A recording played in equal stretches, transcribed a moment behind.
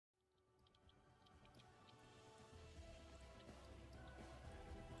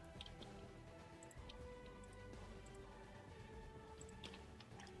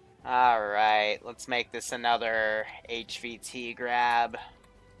Alright, let's make this another HVT grab.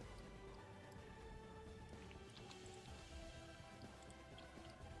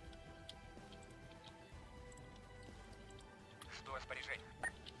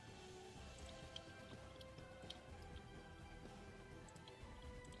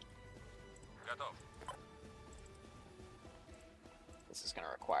 This is going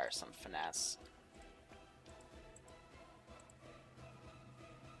to require some finesse.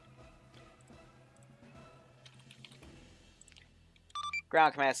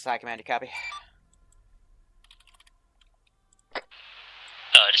 Ground command, side command, you copy?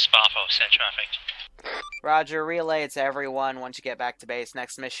 Just Barfo, set traffic. Roger, relay it to everyone once you get back to base.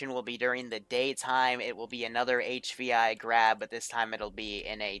 Next mission will be during the daytime. It will be another HVI grab, but this time it'll be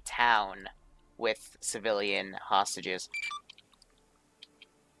in a town with civilian hostages.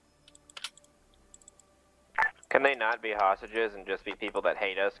 Can they not be hostages and just be people that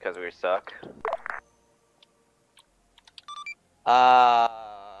hate us because we suck?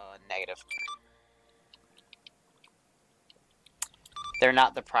 Negative. They're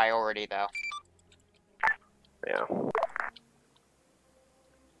not the priority, though. Yeah.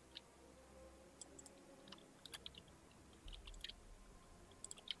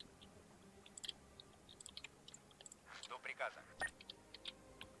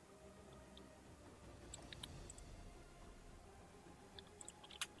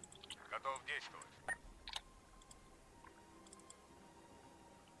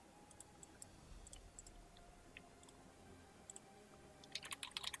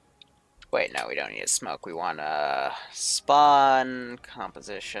 Wait, no, we don't need a smoke. We want a spawn,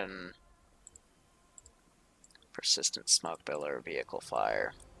 composition, persistent smoke biller, vehicle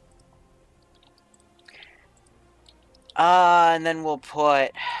fire. And then we'll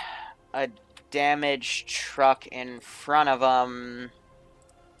put a damaged truck in front of them.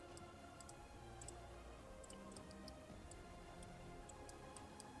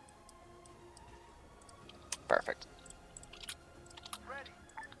 Perfect.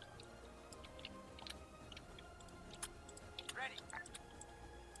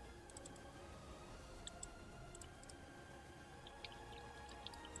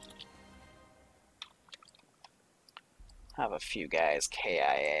 Have a few guys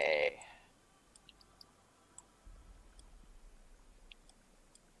KIA.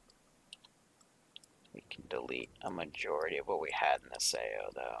 We can delete a majority of what we had in this AO,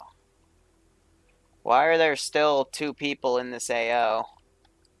 though. Why are there still 2 people in this AO?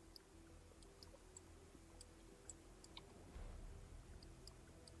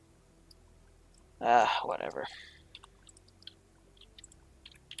 Whatever.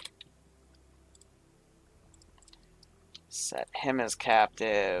 Set him as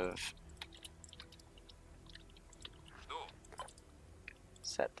captive.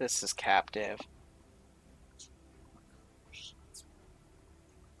 Set this as captive.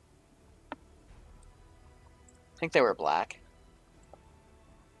 I think they were black.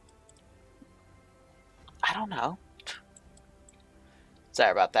 I don't know.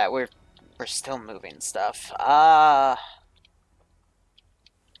 Sorry about that. We're still moving stuff.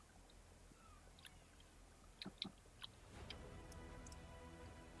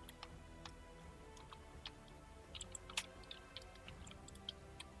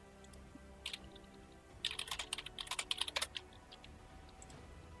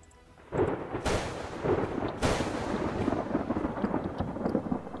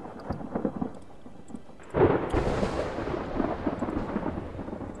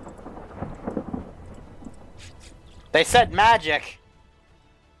 They said magic.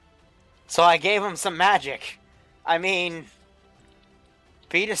 So I gave them some magic. I mean,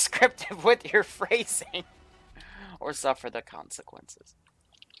 be descriptive with your phrasing. Or suffer the consequences.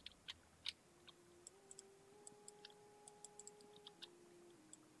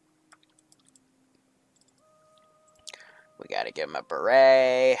 We gotta give him a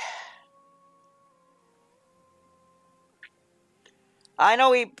beret. I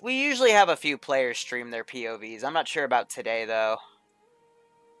know we usually have a few players stream their POVs. I'm not sure about today, though.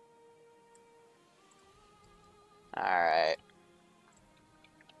 Alright.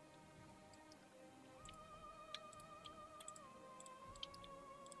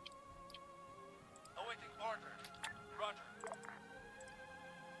 Awaiting orders. Roger.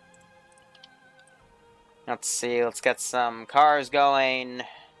 Let's see, let's get some cars going.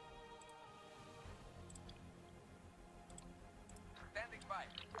 Standing by.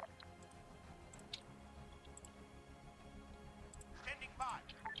 Standing by.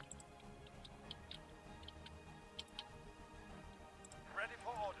 Ready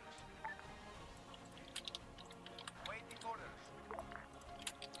for orders. Waiting orders.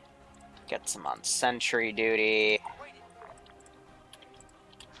 puts him on sentry duty. Waiting.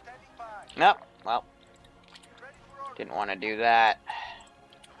 Standing by. Nope. Well, Ready for orders. didn't want to do that.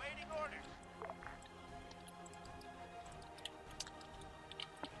 Awaiting orders.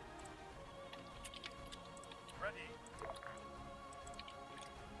 Ready.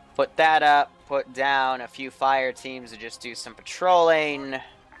 Put that up. Put down a few fire teams to just do some patrolling.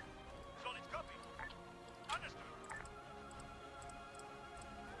 Solid copy. Understood.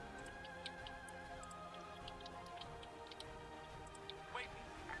 Waiting.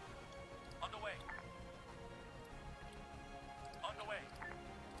 On the way. On the way.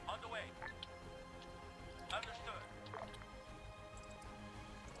 On the way. Understood.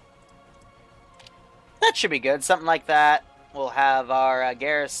 That should be good. Something like that. We'll have our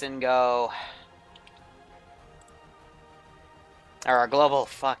garrison go. Or our global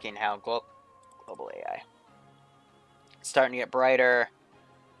fucking hell. Global AI. Starting to get brighter.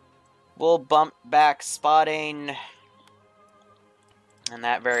 We'll bump back spotting. And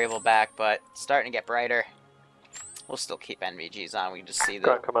that variable back, but starting to get brighter. We'll still keep NVGs on. We can just see the.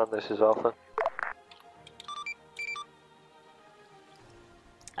 Ground command, this is Alpha.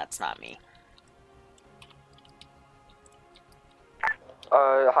 That's not me.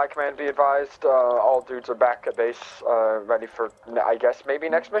 High command, be advised, all dudes are back at base, ready for, I guess, maybe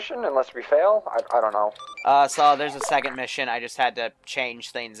next mission, unless we fail? I don't know. So there's a second mission. I just had to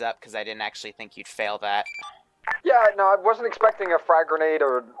change things up because I didn't actually think you'd fail that. Yeah, no, I wasn't expecting a frag grenade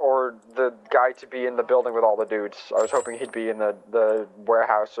or the guy to be in the building with all the dudes. I was hoping he'd be in the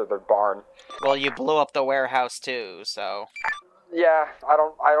warehouse or the barn. Well, you blew up the warehouse too, so. Yeah, I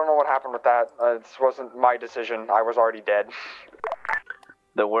don't know what happened with that. This wasn't my decision. I was already dead.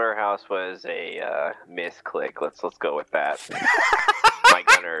 The warehouse was a misclick. Let's go with that. My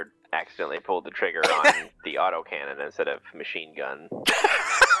gunner accidentally pulled the trigger on the autocannon instead of machine gun.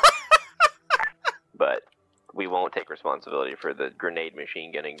 But we won't take responsibility for the grenade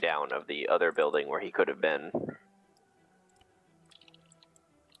machine gunning down of the other building where he could have been.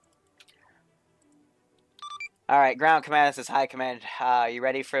 Alright, ground command, this is high command. You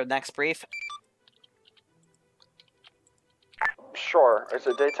ready for the next brief? Sure. Is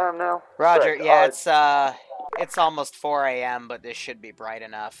it daytime now? Roger, Sick. yeah, it's almost 4 a.m., but this should be bright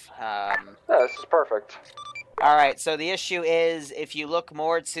enough. Yeah, this is perfect. Alright, so the issue is, if you look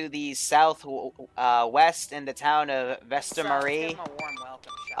more to the south west in the town of Vestamarie,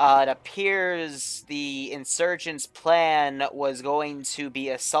 it appears the insurgents' plan was going to be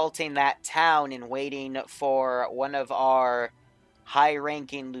assaulting that town and waiting for one of our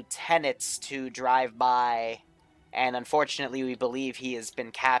high-ranking lieutenants to drive by. And unfortunately, we believe he has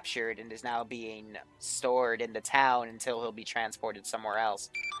been captured and is now being stored in the town until he'll be transported somewhere else.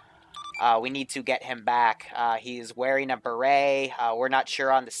 We need to get him back. He's wearing a beret. We're not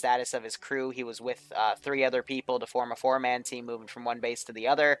sure on the status of his crew. He was with 3 other people to form a 4-man team moving from one base to the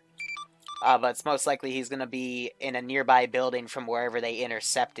other. But it's most likely he's going to be in a nearby building from wherever they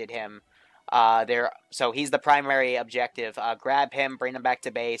intercepted him. So he's the primary objective. Grab him, bring him back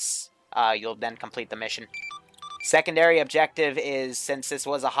to base. You'll then complete the mission. Secondary objective is, since this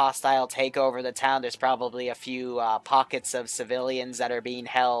was a hostile takeover of the town, there's probably a few pockets of civilians that are being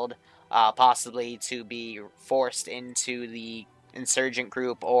held, possibly to be forced into the insurgent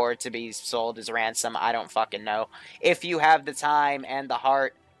group or to be sold as ransom. I don't fucking know. If you have the time and the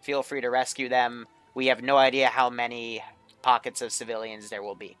heart, feel free to rescue them. We have no idea how many pockets of civilians there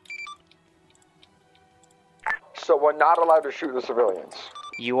will be. So we're not allowed to shoot the civilians.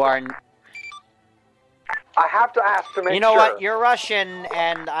 You are... I have to ask to make sure. You know what? You're Russian,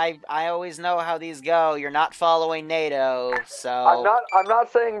 and I always know how these go. You're not following NATO, so... I'm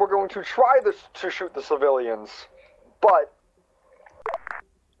not saying we're going to try to shoot the civilians, but...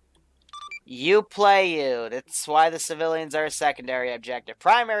 You play you. That's why the civilians are a secondary objective.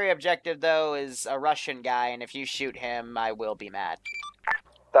 Primary objective, though, is a Russian guy, and if you shoot him, I will be mad.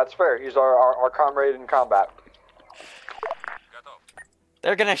 That's fair. He's our comrade in combat.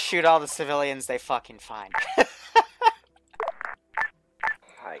 They're gonna shoot all the civilians they fucking find.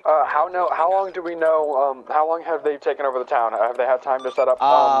 How long do we know, how long have they taken over the town? Have they had time to set up,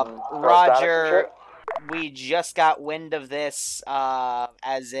 Roger, we just got wind of this,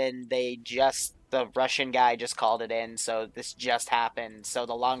 as in the Russian guy just called it in, so this just happened. So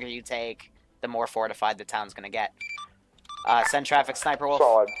the longer you take, the more fortified the town's gonna get. Send traffic, Sniper Wolf.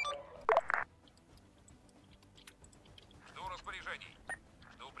 Solid.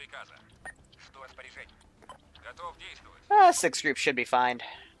 6 groups should be fine.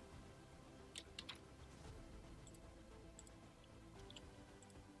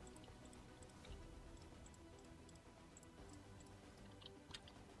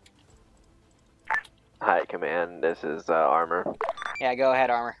 Hi, Command. This is Armor. Yeah, go ahead,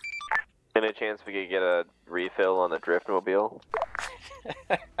 Armor. Any chance we could get a refill on the Driftmobile?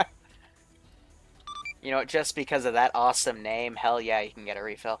 You know, just because of that awesome name, hell yeah, you can get a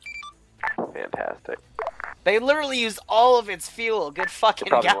refill. Fantastic. They literally used all of its fuel. Good It fucking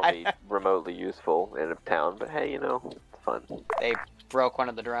probably won't guy. be remotely useful in a town, but hey, you know, it's fun. They broke one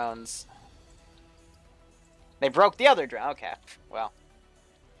of the drones. They broke the other drone. Okay, well.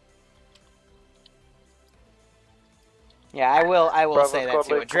 Yeah, I will Bravo say that Squad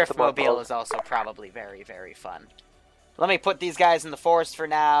too. A League, come to my Driftmobile boat. is also probably very, very fun. Let me put these guys in the forest for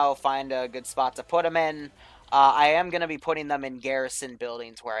now, find a good spot to put them in. I am going to be putting them in garrison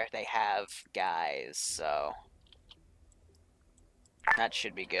buildings where they have guys, so that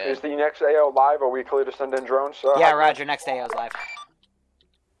should be good. Is the next AO live? Are we clear to send in drones? Yeah, Roger, next AO's live.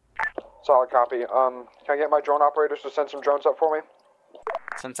 Solid copy. Can I get my drone operators to send some drones up for me?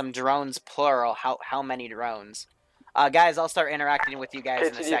 Send some drones, plural. How many drones? Guys, I'll start interacting with you guys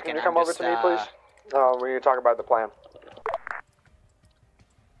in a KTD, second. can you come over to me, please? We need to talk about the plan.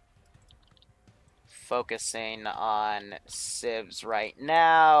 Focusing on civs right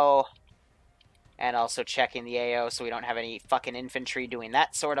now. And also checking the AO so we don't have any fucking infantry doing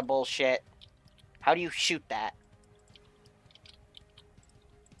that sort of bullshit. How do you shoot that?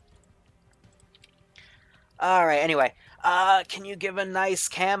 Alright, anyway. Can you give a nice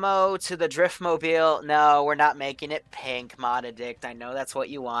camo to the Driftmobile? No, we're not making it pink, Monadict. I know that's what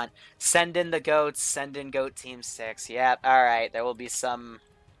you want. Send in the goats. Send in Goat Team 6. Yep, alright. There will be some...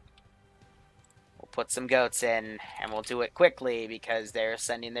 We'll put some goats in, and we'll do it quickly because they're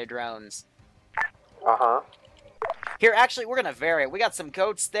sending their drones. Uh-huh. Here, actually, we're going to vary it. We got some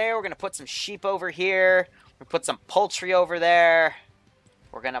goats there. We're going to put some sheep over here. We're going to put some poultry over there.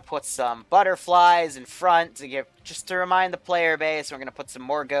 We're going to put some butterflies in front to give, just to remind the player base. We're going to put some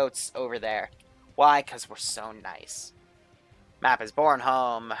more goats over there. Why? Because we're so nice. Map is born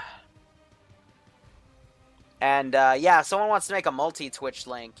home. And, yeah, someone wants to make a multi-Twitch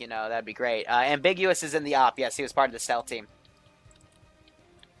link, you know, that'd be great. Ambiguous is in the op. Yes, he was part of the stealth team.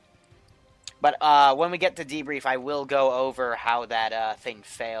 But, when we get to debrief, I will go over how that, thing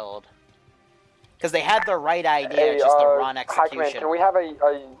failed. Because they had the right idea, Hey, just the wrong Hi, execution. Command, can we have a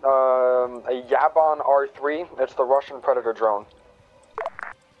Yabon R3? It's the Russian Predator drone.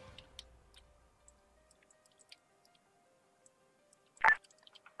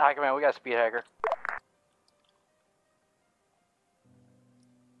 Hi, Command, we got a speed hacker.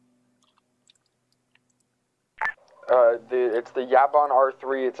 It's the Yabon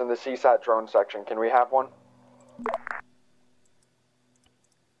R3. It's in the CSAT drone section. Can we have one?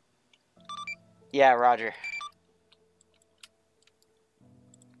 Yeah, Roger.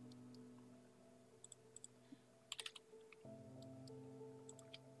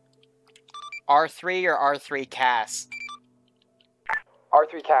 R3 or R3 CAS?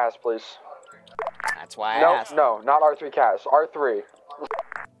 R3 CAS, please. That's why I No, asked. no, not R3 CAS. R3.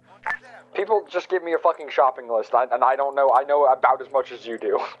 People just give me a fucking shopping list, and I don't know. I know about as much as you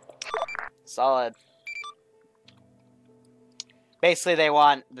do. Solid. Basically, they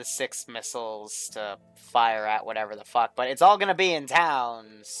want the 6 missiles to fire at whatever the fuck, but it's all gonna be in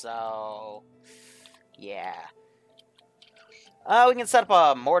town, so... Yeah. We can set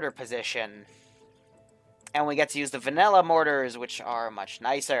up a mortar position. And we get to use the vanilla mortars, which are much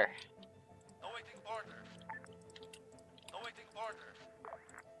nicer. Awaiting orders. Awaiting orders.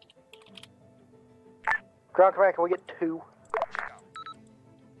 Ground Command, can we get 2?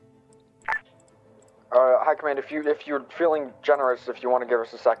 Hi, Command. If you're feeling generous, if you want to give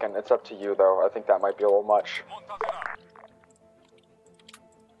us a second, it's up to you, though. I think that might be a little much.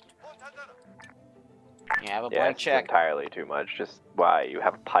 You have a Yeah, blank it's check. entirely too much. Just why? You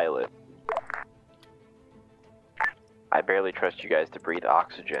have a pilot. I barely trust you guys to breathe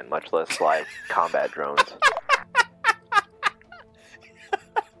oxygen, much less fly combat drones.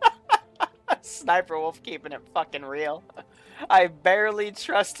 Sniper Wolf keeping it fucking real. I barely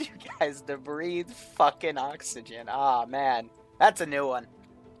trust you guys to breathe fucking oxygen. Aw, man. That's a new one.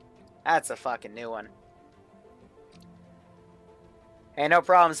 That's a fucking new one. Hey, no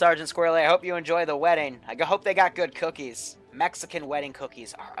problem, Sergeant Squirrely. I hope you enjoy the wedding. I hope they got good cookies. Mexican wedding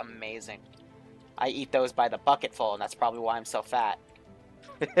cookies are amazing. I eat those by the bucketful, and that's probably why I'm so fat.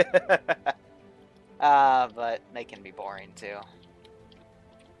 But they can be boring, too.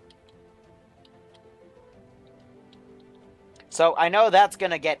 So, I know that's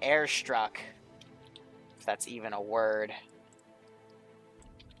gonna get airstruck. If that's even a word.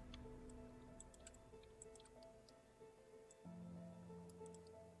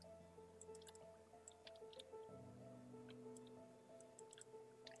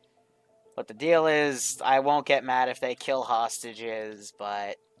 But the deal is, I won't get mad if they kill hostages,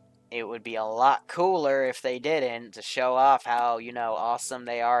 but it would be a lot cooler if they didn't, to show off how, you know, awesome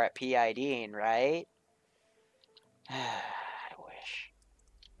they are at PIDing, right? I wish.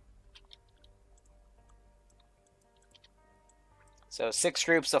 So 6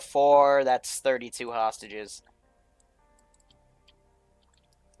 groups of 4, that's 32 hostages.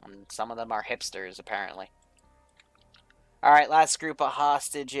 And some of them are hipsters, apparently. Alright, last group of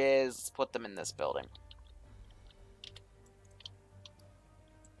hostages. Let's put them in this building.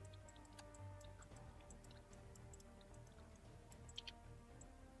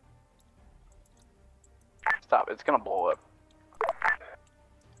 Stop, it's gonna blow up.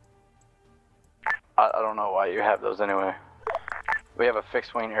 I don't know why you have those anyway. We have a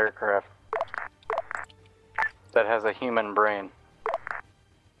fixed-wing aircraft that has a human brain.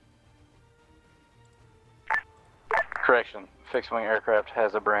 Correction, fixed-wing aircraft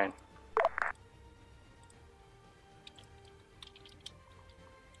has a brain.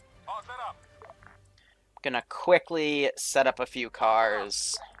 All set up. Gonna quickly set up a few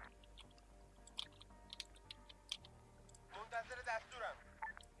cars. منتظر دستورم.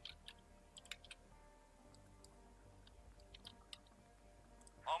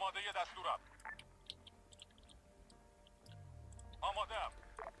 آماده دستورم. آماده‌ام.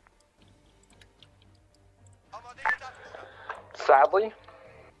 آماده دستورم. Sadly,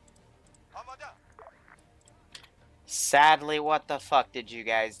 آماده. Sadly, what the fuck did you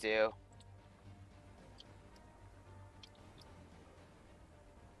guys do?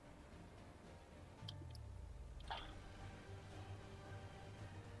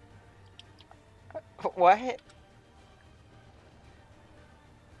 What?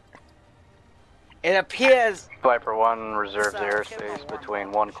 It appears... Viper 1 reserves Sorry, airspace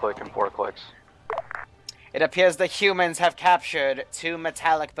between 1 click and 4 clicks. It appears the humans have captured 2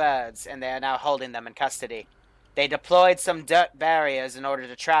 metallic birds, and they are now holding them in custody. They deployed some dirt barriers in order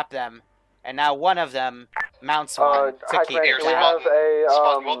to trap them, and now one of them mounts one to hi, keep Frank, it can we down. have a,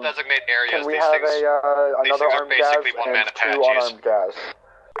 Spawn, we'll designate areas. can we These have things, another things are armed gas basically one-man and 2 Apaches. unarmed gas?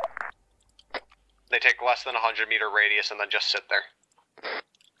 they take less than a 100-meter radius and then just sit there.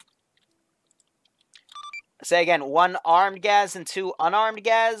 Say again, 1 armed gas and 2 unarmed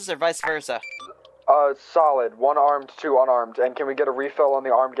gas, or vice versa? Solid. 1 armed, 2 unarmed. And can we get a refill on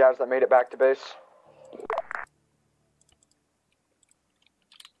the armed gas that made it back to base?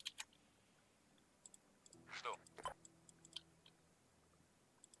 Жду.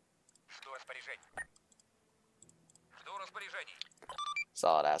 Жду распоряжений. Жду распоряжений.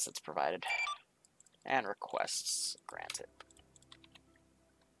 Solid assets provided. And requests granted.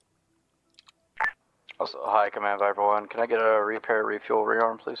 Also, hi, Command Viper 1. Can I get a repair, refuel,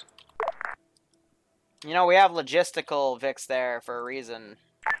 rearm, please? You know, we have logistical Vix there for a reason.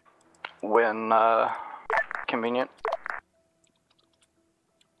 When, convenient.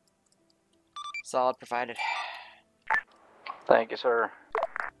 Solid provided. Thank you, sir.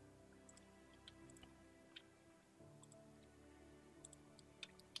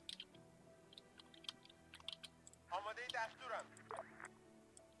 آماده دستورم.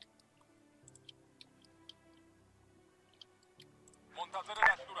 منتظر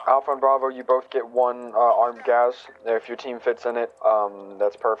دستورم. Alpha and Bravo, you both get 1 armed gas. If your team fits in it,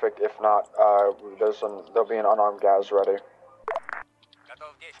 that's perfect. If not, there'll be an unarmed gas ready.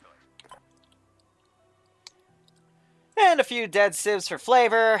 Готов действовать. And a few dead civs for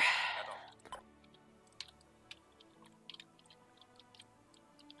flavor.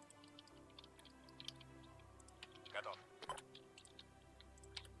 Готов.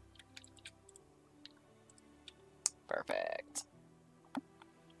 Perfect.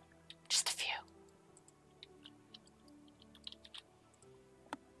 Just a few.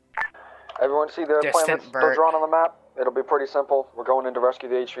 Everyone see the Distant planets bird. drawn on the map? It'll be pretty simple. We're going in to rescue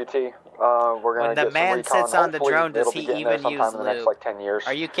the HVT. We're gonna When the get some man recon. sits on the Hopefully, drone, does it'll he be getting there even sometime use in the next lube? like 10 years.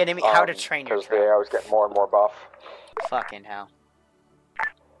 Are you kidding me? How to train your Because the drone? AI was getting more and more buff. Fucking hell.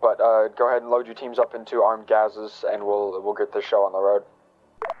 But go ahead and load your teams up into armed gases, and we'll get this show on the road.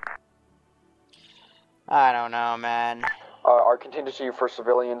 I don't know, man. Our contingency for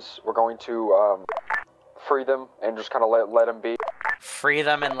civilians, we're going to free them and just kind of let them be. Free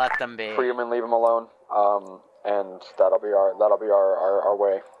them and let them be. Free them and leave them alone. And that'll be our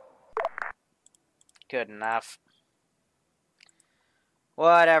way. Good enough.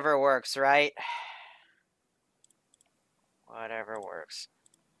 Whatever works, right? Whatever works.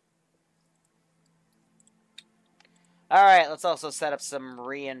 Alright, let's also set up some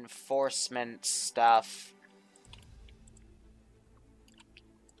reinforcement stuff.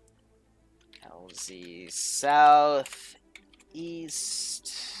 LZ South,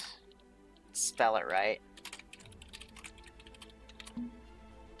 East. spell it right.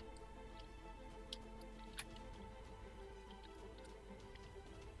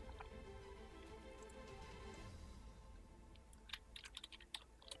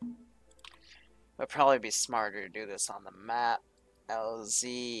 Would probably be smarter to do this on the map.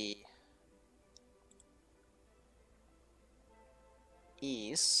 LZ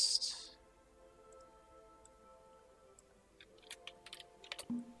East.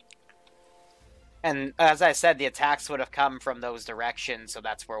 And as I said, the attacks would have come from those directions, so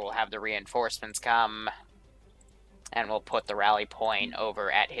that's where we'll have the reinforcements come. And we'll put the rally point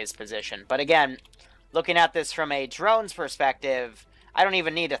over at his position. But again, looking at this from a drone's perspective, I don't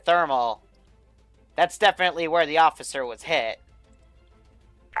even need a thermal. That's definitely where the officer was hit.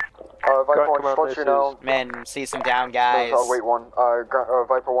 Viper 1, just let you know. Men, see some down guys. Wait, one.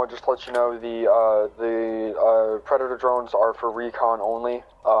 Viper 1, just let you know the Predator drones are for recon only.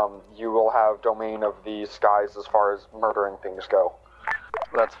 You will have domain of the skies as far as murdering things go.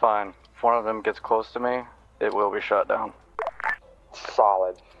 That's fine. If one of them gets close to me, it will be shot down.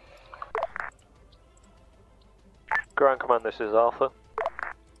 Solid. Ground Command, this is Alpha.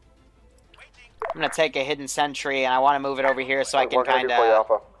 I'm going to take a hidden sentry, and I want to move it over here so I can kind of...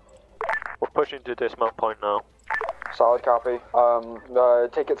 Alpha. We're pushing to dismount point now. Solid copy.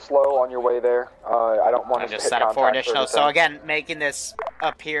 Take it slow on your way there. I don't want to just set up 4 additional. So again, making this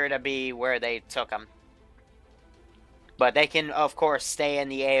appear to be where they took them. But they can, of course, stay in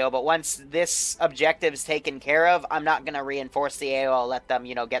the AO. But once this objective's taken care of, I'm not going to reinforce the AO. I'll let them,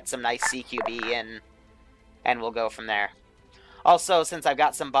 you know, get some nice CQB in, and we'll go from there. Also, since I've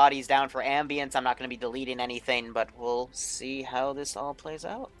got some bodies down for ambience, I'm not going to be deleting anything, but we'll see how this all plays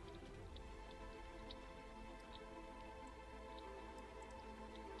out.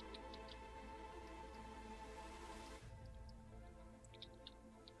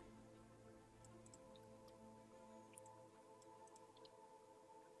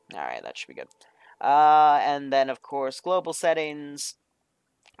 Alright, that should be good. And then, of course, global settings,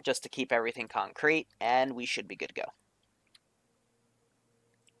 just to keep everything concrete, and we should be good to go.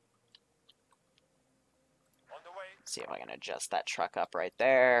 Let's see if I can adjust that truck up right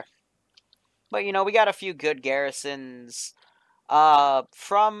there. But, you know, we got a few good garrisons.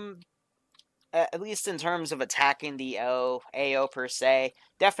 From, at least in terms of attacking the AO per se,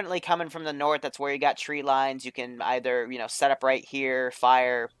 definitely coming from the north, that's where you got tree lines. You can either, you know, set up right here,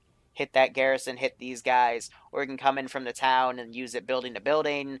 fire, hit that garrison, hit these guys, or you can come in from the town and use it building to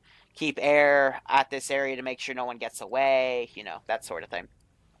building, keep air at this area to make sure no one gets away, you know, that sort of thing.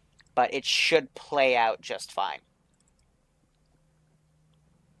 But it should play out just fine.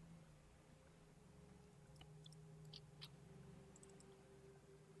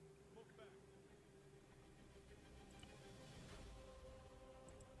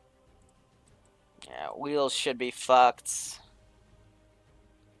 Yeah, wheels should be fucked.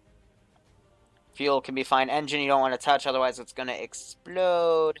 Fuel can be fine. Engine you don't want to touch, otherwise it's going to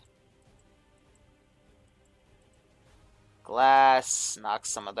explode. Glass, knock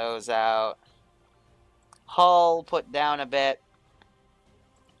some of those out. Hull, put down a bit.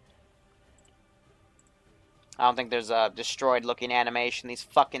 I don't think there's a destroyed looking animation. These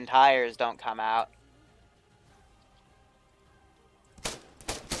fucking tires don't come out.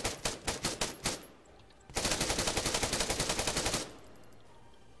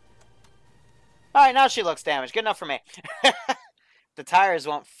 Alright, now she looks damaged. Good enough for me. The tires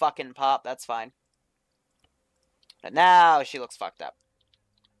won't fucking pop. That's fine. But now she looks fucked up.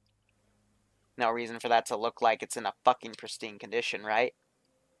 No reason for that to look like it's in a fucking pristine condition, right?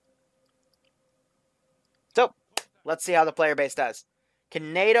 So, let's see how the player base does.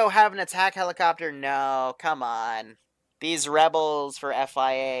 Can NATO have an attack helicopter? No, come on. These rebels for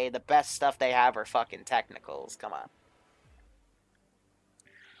FIA, the best stuff they have are fucking technicals. Come on.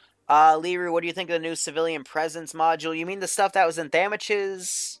 Liru, what do you think of the new civilian presence module? You mean the stuff that was in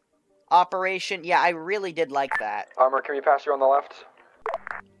Thamich's operation? Yeah, I really did like that. Armor, can we pass you on the left?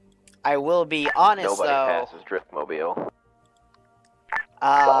 I will be honest, Nobody though. passes Driftmobile.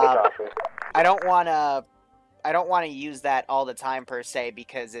 I don't want to use that all the time per se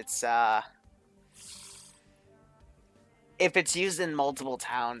because it's if it's used in multiple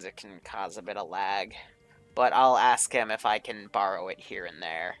towns, it can cause a bit of lag. But I'll ask him if I can borrow it here and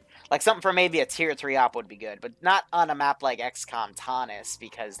there. Like, something for maybe a Tier 3 op would be good, but not on a map like XCOM Taunus,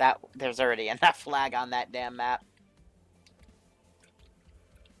 because there's already enough lag on that damn map.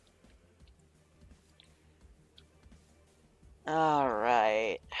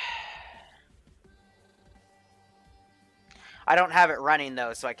 Alright. I don't have it running,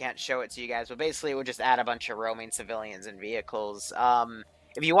 though, so I can't show it to you guys, but basically it would just add a bunch of roaming civilians and vehicles.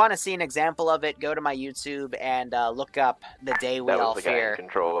 If you want to see an example of it, go to my YouTube and look up The Day We That All was the guy in Fear.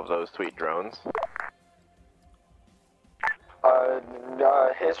 control of those sweet drones.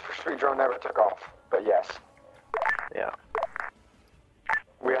 His street drone never took off, but yes. Yeah.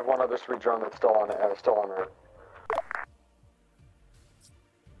 We have one other street drone that's still on route.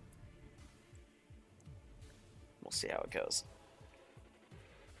 We'll see how it goes.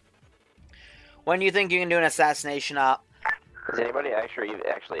 When do you think you can do an assassination op? Has anybody actually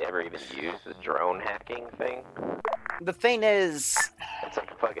ever even used the drone hacking thing? The thing is, It's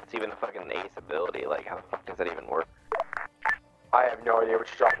like it's even a fucking ace ability. Like, how the fuck does that even work? I have no idea what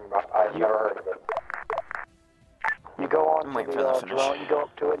you're talking about. I've never heard of it. You go on I'm to waiting for that the to finish. drone, you go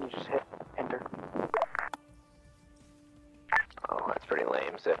up to it, and you just hit enter. Oh, that's pretty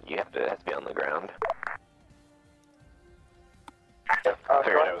lame. So it has to be on the ground. Go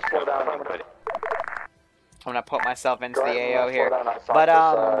Figured ahead I and was slow down. going, but I'm gonna put myself into Go the ahead and AO slow here. down outside But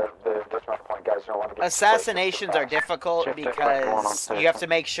this, the dismount point guys don't want to get assassinations are fast. difficult Check that back one on because station. you have to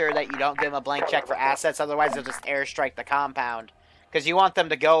make sure that you don't give them a blank check for assets, otherwise they'll just airstrike the compound. Because you want them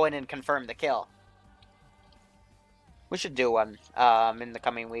to go in and confirm the kill. We should do one in the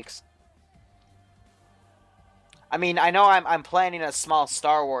coming weeks. I mean, I know I'm planning a small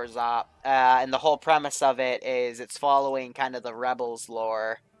Star Wars op, and the whole premise of it is it's following kind of the Rebels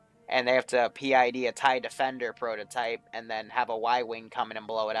lore, and they have to PID a TIE Defender prototype and then have a Y-Wing come in and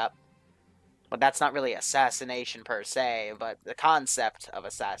blow it up. But that's not really assassination per se, but the concept of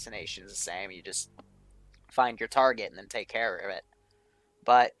assassination is the same. You just find your target and then take care of it.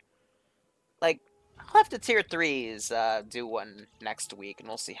 But, like, I'll have to tier 3s do one next week, and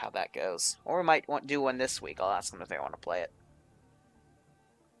we'll see how that goes. Or we might do one this week. I'll ask them if they want to play it.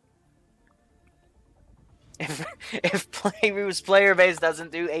 If Playroom's player base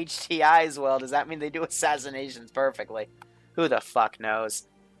doesn't do HTIs well, does that mean they do assassinations perfectly? Who the fuck knows?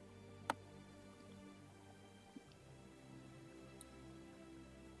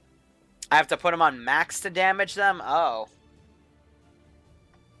 I have to put them on max to damage them? Oh.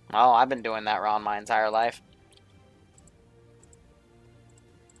 Oh, I've been doing that wrong my entire life.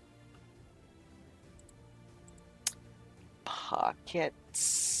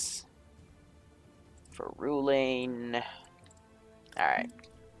 Pockets. For ruling. Alright.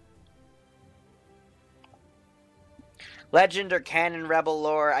 Legend or canon rebel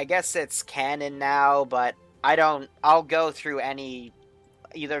lore. I guess it's canon now, but I'll go through any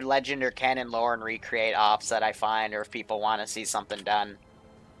either legend or canon lore and recreate ops that I find, or if people want to see something done.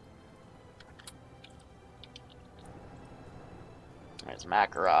 There's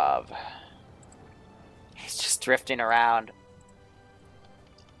Makarov. He's just drifting around.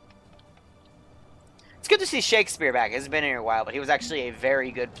 It's good to see Shakespeare back. He's been here a while, but he was actually a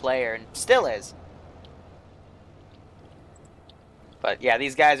very good player, and still is. But yeah,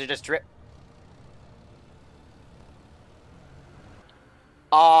 these guys are just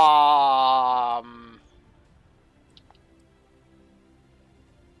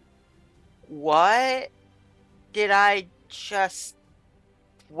what did I just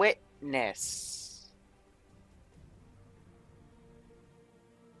witness?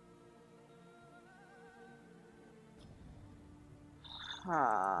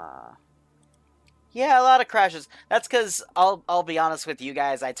 Huh. Yeah, a lot of crashes. That's because I'll be honest with you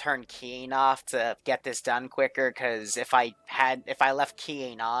guys. I turned keying off to get this done quicker. Because if I left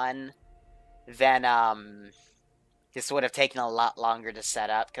keying on, then this would have taken a lot longer to set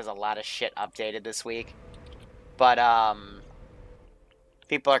up. Because a lot of shit updated this week. But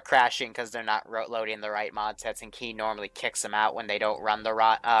people are crashing because they're not loading the right mod sets, and key normally kicks them out when they don't run the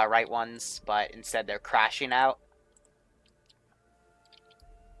right ones. But instead, they're crashing out.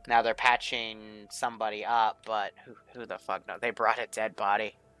 Now they're patching somebody up, but who the fuck knows? They brought a dead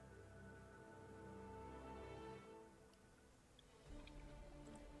body.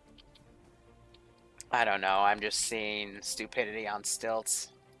 I don't know. I'm just seeing stupidity on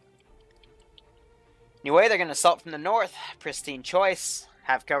stilts. Anyway, they're going to assault from the north. Pristine choice.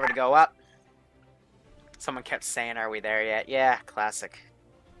 Have cover to go up. Someone kept saying, are we there yet? Yeah, classic.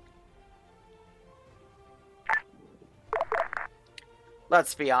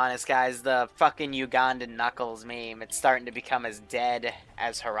 Let's be honest, guys. The fucking Ugandan Knuckles meme, it's starting to become as dead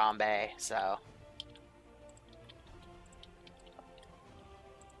as Harambe, so...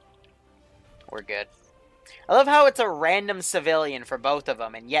 we're good. I love how it's a random civilian for both of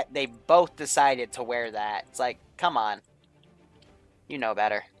them, and yet they both decided to wear that. It's like, come on. You know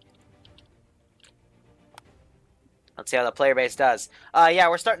better. Let's see how the player base does. Yeah,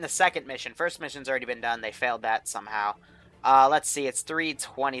 we're starting the second mission. First mission's already been done. They failed that somehow. Let's see. It's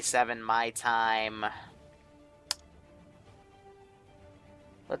 3:27 my time.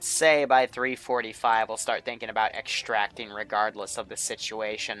 Let's say by 3:45 we'll start thinking about extracting regardless of the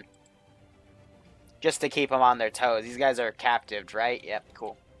situation. Just to keep them on their toes. These guys are captived, right? Yep,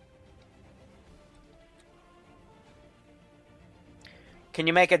 cool. Can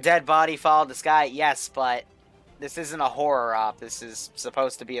you make a dead body fall to the sky? Yes, but this isn't a horror op. This is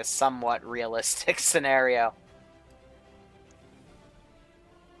supposed to be a somewhat realistic scenario.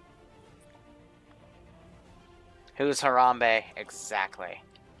 Who's Harambe? Exactly.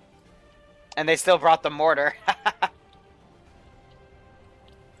 And they still brought the mortar.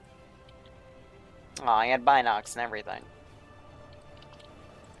 Aw, he had binocs and everything.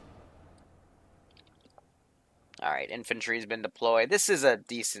 Alright, infantry's been deployed. This is a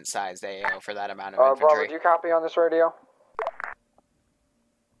decent-sized AO for that amount of infantry. Bravo, do you copy on this radio?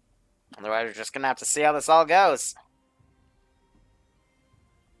 Otherwise, we're just gonna have to see how this all goes.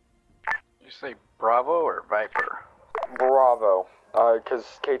 You say Bravo or Viper? Bravo.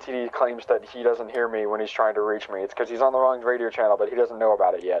 Because KTD claims that he doesn't hear me when he's trying to reach me. It's because he's on the wrong radio channel, but he doesn't know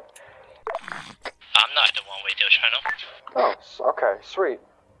about it yet. I'm not the one radio channel. Oh, okay, sweet.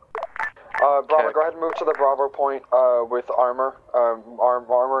 Bravo, go ahead and move to the Bravo point with Armor.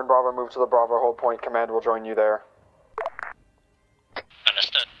 Armor and Bravo move to the Bravo hold point. Command will join you there.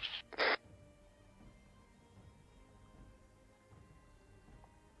 Understood.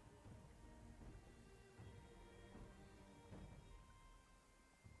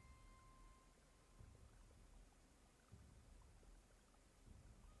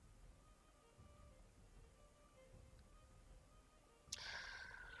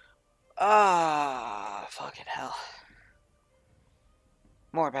 Ah, fucking hell.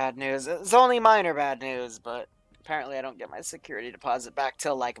 More bad news. It's only minor bad news, but apparently I don't get my security deposit back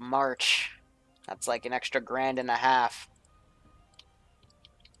till, like, March. That's like an extra $1.50.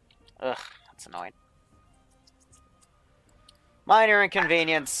 Ugh, that's annoying. Minor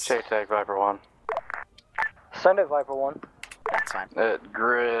inconvenience. JTAG Viper 1. Send it, Viper 1. That's fine. At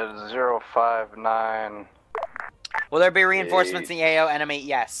grid 059. Will there be reinforcements in the AO enemy?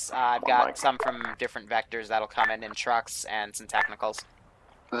 Yes. I've got my some from different vectors that'll come in trucks and some technicals.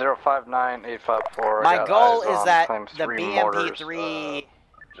 059854. My goal is that the BMP-3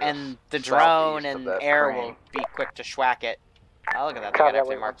 and the drone and air will be quick to schwack it. Oh, look at that. They got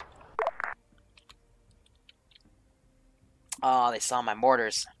everything marked. Oh, they saw my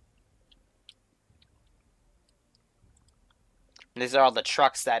mortars. These are all the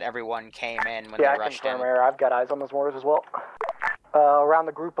trucks that everyone came in when they rushed in. Air. I've got eyes on those mortars as well. Around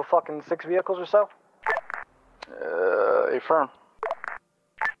the group of fucking 6 vehicles or so? Affirm.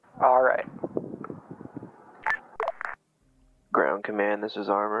 Alright. Ground command, this is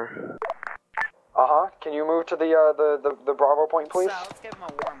Armor. Uh-huh. Can you move to the Bravo point, please? So, let's give them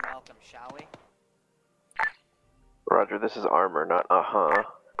a warm welcome, shall we? Roger, this is Armor, not uh-huh.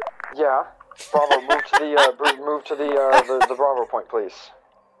 Yeah. Bravo, move to the Bravo point, please.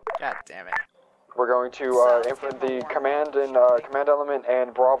 God damn it. We're going to the command and command element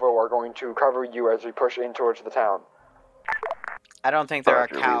and Bravo are going to cover you as we push in towards the town. I don't think there are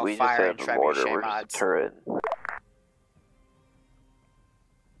Roger, cow, we fire, just and have a mortar, trebuchet we're just mods. a turret. Bravo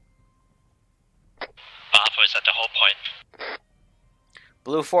is at the whole point.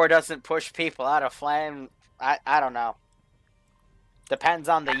 Blue 4 doesn't push people out of flame. I don't know. Depends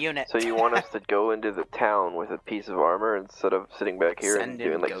on the unit. So you want us to go into the town with a piece of armor instead of sitting back here and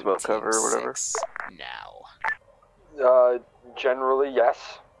doing like smoke cover or whatever? Now. Generally,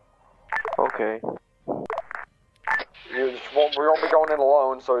 yes. Okay. We won't be going in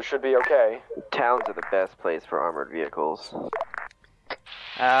alone, so it should be okay. Towns are the best place for armored vehicles.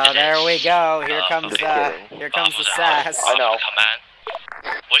 Oh, there we go. Here comes kidding. here comes the sass. I know. Command.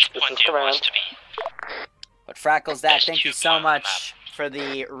 Which point do you want us to be? But Frackles, that thank you so much for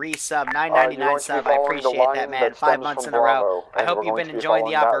the resub, $9.99 sub. I appreciate that, man. 5 months in a row. I hope you've been enjoying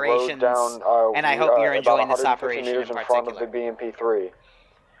the operations, and I hope you're enjoying this operation in particular. Front of the BMP-3.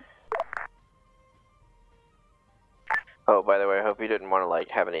 Oh, by the way, I hope you didn't want to like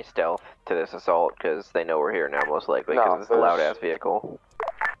have any stealth to this assault because they know we're here now, most likely, because it's a loud-ass vehicle.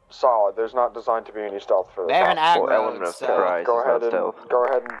 Solid. There's not designed to be any stealth for this. They have an ag Well, element of surprise go is not ahead stealth. and go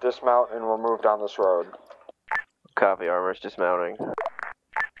ahead and dismount, and we'll move down this road. Copy, Armor's dismounting.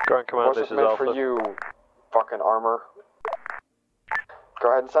 Ground command, Was this it is meant Alpha. for you, fucking Armor?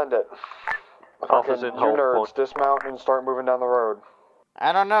 Go ahead and send it. Alpha's Fucking in you hold nerds, point. dismount and start moving down the road.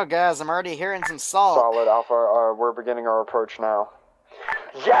 I don't know, guys. I'm already hearing some salt. Solid, Alpha. We're beginning our approach now.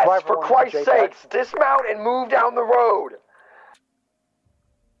 Yes, Viper for one, Christ's JTAG. sakes, dismount and move down the road!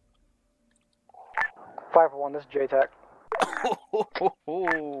 Viper 1, this is JTAC.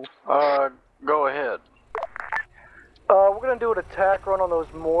 Go ahead. We're gonna do an attack run on those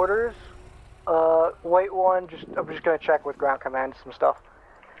mortars. Wait one, I'm just gonna check with ground command some stuff.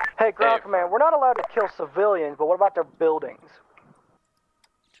 Hey, ground command, we're not allowed to kill civilians, but what about their buildings?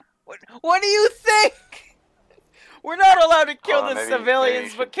 What do you think? We're not allowed to kill the maybe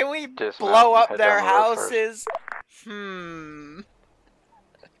civilians, you but can we dismount blow and up head their down the road first. houses?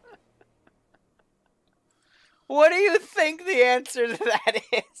 What do you think the answer to that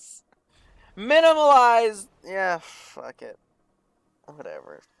is? Minimalize. Yeah, fuck it.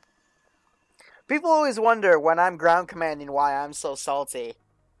 Whatever. People always wonder when I'm ground commanding why I'm so salty.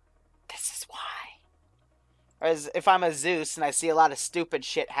 This is why. Whereas if I'm a Zeus and I see a lot of stupid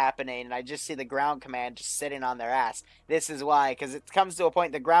shit happening and I just see the ground command just sitting on their ass, this is why. Because it comes to a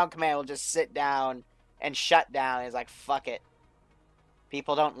point the ground command will just sit down and shut down. It's like, fuck it.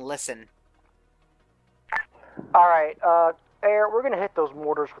 People don't listen. Alright, Air, we're gonna hit those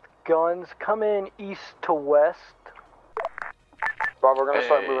mortars with guns. Come in east to west. Bob, we're gonna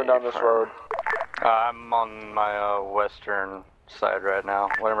start moving down this road. I'm on my western side right now.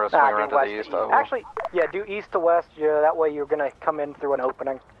 Whenever I swing around to the east, I will. Actually, yeah, do east to west. Yeah, that way you're gonna come in through an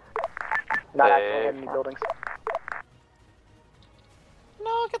opening. Not actually hitting any buildings.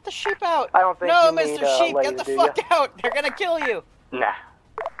 No, get the sheep out. I don't think no, you Mr. need, Sheep, ladies, get the do fuck out. They're gonna kill you. Nah.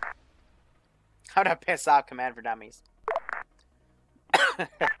 I'm gonna piss off Command for Dummies. Hey,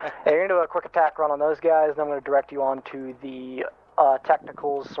 you're gonna do a quick attack run on those guys, and I'm gonna direct you on to the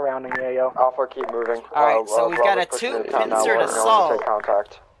technicals surrounding the AO. Alpha, keep moving. Alright, so we've got a two-pincered assault. Take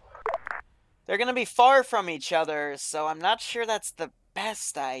contact. They're gonna be far from each other, so I'm not sure that's the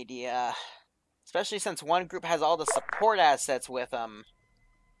best idea. Especially since one group has all the support assets with them.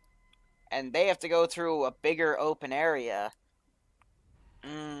 And they have to go through a bigger open area.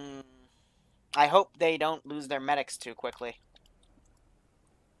 I hope they don't lose their medics too quickly.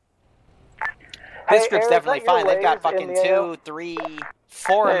 This group's definitely fine. They've got fucking 2, 3,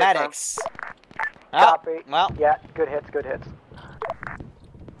 4 medics. Copy. Well. Yeah, good hits, good hits.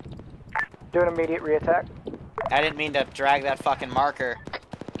 Do an immediate reattack. I didn't mean to drag that fucking marker.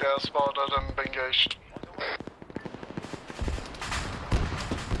 Yeah, spotted and engaged.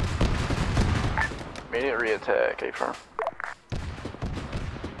 Immediate reattack, A-firm.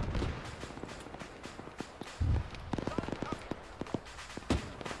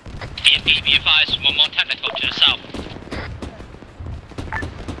 Be advised, one more technical to the south.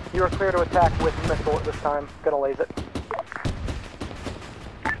 You are clear to attack with missile at this time. Gonna laze it.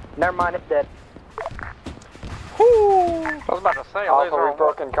 Never mind, it's dead. Whoo! I was about to say, Alpha, we've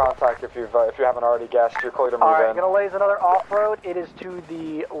broken contact if you haven't already guessed. You're clear to move Alright, in. gonna laze another off-road. It is to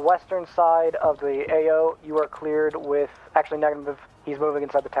the western side of the AO. You are cleared with, actually negative, he's moving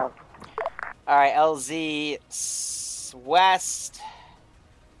inside the town. Alright, LZ west.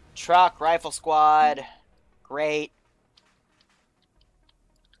 Truck, rifle squad. Great.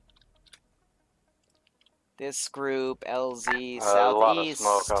 This group, LZ, southeast. A lot of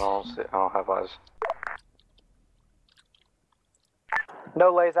smoke, I don't have eyes.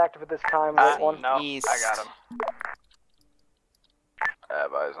 No lays active at this time. Wait one. No, East. I got him. I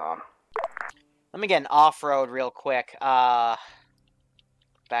have eyes on. Let me get an off-road real quick. Back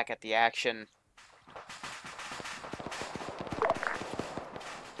at the action.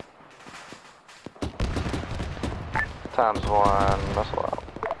 Times 1, missile out.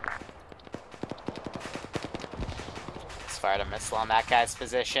 Let's fire a missile on that guy's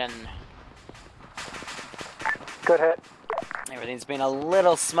position. Good hit. Everything's been a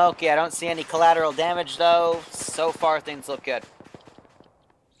little smoky. I don't see any collateral damage, though. So far, things look good.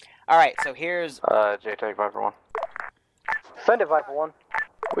 Alright, so here's... JTAG Viper 1. Send it, Viper 1.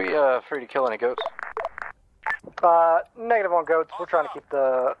 We, free to kill any goats? Negative on goats. We're trying to keep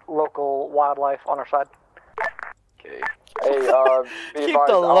the local wildlife on our side. Okay. Hey, keep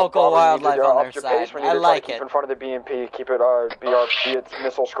the local wildlife on their side. I like it. Keep in front of the BMP. Keep it, be its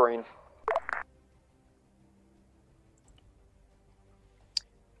missile screen.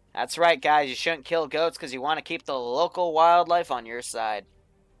 That's right, guys. You shouldn't kill goats because you want to keep the local wildlife on your side.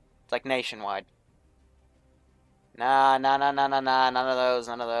 It's like nationwide. Nah. None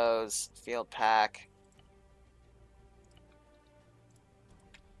of those. Field pack.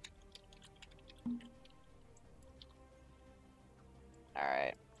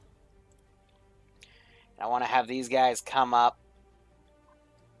 Alright. I want to have these guys come up.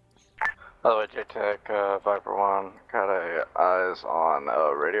 By the way, JTAG Viper 1, got eyes on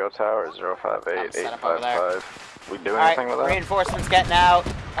radio tower 058855. We do anything with that? Reinforcements getting out.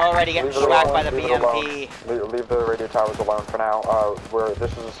 Already getting tracked by the BMP. Leave the radio towers alone for now.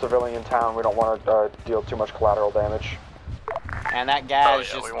 This is a civilian town. We don't want to deal too much collateral damage. And that guy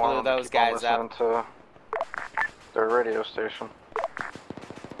just blew those guys up. Their radio station.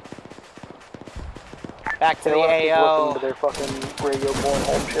 Back to the They wanna keep AO. listening to their fucking radio born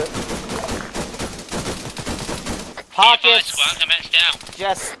home shit. Pockets. Ground command's down.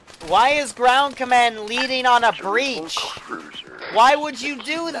 Just why is ground command leading on a breach? Why would you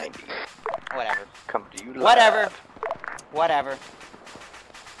do that? Whatever. Come to you live. Whatever.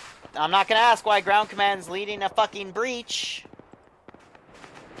 I'm not gonna ask why ground command's leading a fucking breach.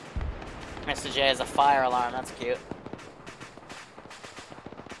 Mr. J has a fire alarm. That's cute.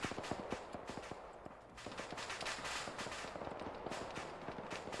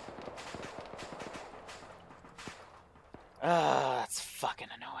 That's fucking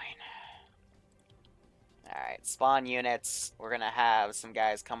annoying. Alright, spawn units. We're gonna have some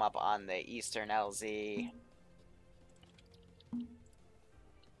guys come up on the eastern LZ.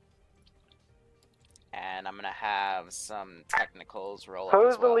 And I'm gonna have some technicals roll up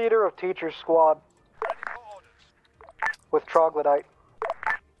Who's as well. the leader of Teacher's Squad? With Troglodyte.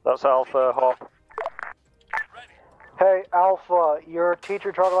 That's Alpha Hawk. Hey, Alpha, your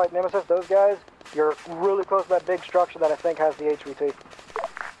Teacher, Troglodyte, Nemesis, those guys, you're really close to that big structure that I think has the HVT.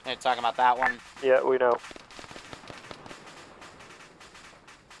 They're talking about that one. Yeah, we know.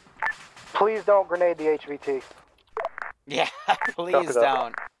 Please don't grenade the HVT. Yeah, please Copy that.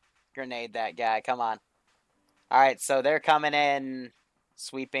 don't grenade that guy. Come on. Alright, so they're coming in,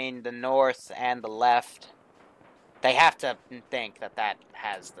 sweeping the north and the left. They have to think that that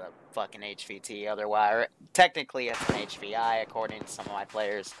has the fucking HVT, otherwise, technically it's an HVI according to some of my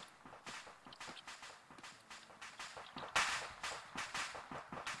players.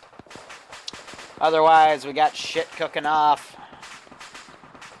 Otherwise, we got shit cooking off.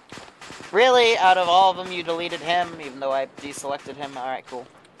 Really, out of all of them, you deleted him, even though I deselected him? Alright, cool.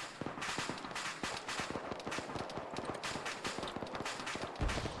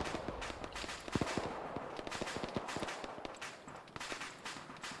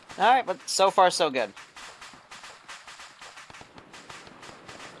 Alright, but so far so good.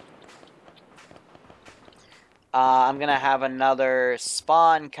 I'm gonna have another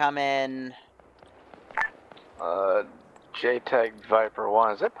spawn come in. JTAG Viper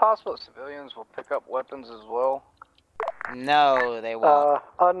 1. Is it possible that civilians will pick up weapons as well? No, they won't.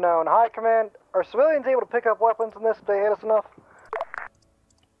 Unknown. High Command, are civilians able to pick up weapons in this if they hit us enough?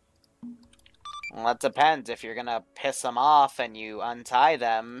 Well, that depends. If you're gonna piss them off and you untie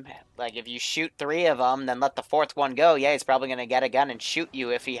them, like if you shoot 3 of them, then let the 4th one go, yeah, he's probably gonna get a gun and shoot you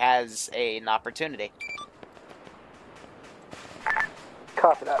if he has an opportunity.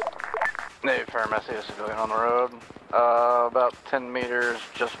 Copy that. Navy firm, I see a civilian on the road. About 10 meters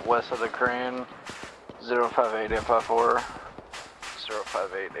just west of the crane. 058-854.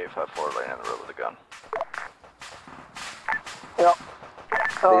 058-854 laying in the road with a gun. Yep.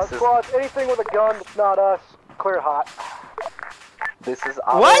 This is- Squad, anything with a gun that's not us, clear hot. This is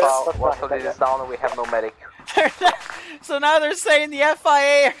What? Alpha. Most of this is down and we have no medic. So now they're saying the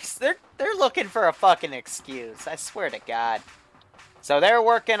FIA, they're looking for a fucking excuse. I swear to God. So they're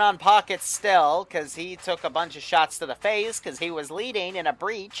working on Pockets still, because he took a bunch of shots to the face, because he was leading in a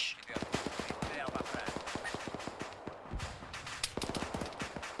breach.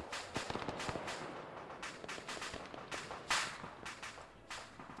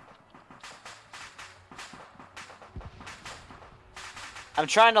 I'm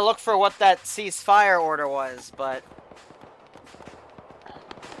trying to look for what that ceasefire order was, but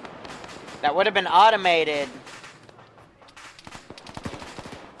that would have been automated.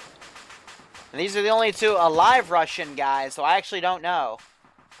 And these are the only 2 alive Russian guys, so I actually don't know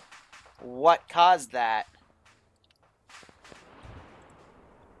what caused that.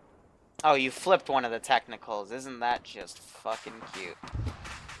 Oh, you flipped one of the technicals. Isn't that just fucking cute?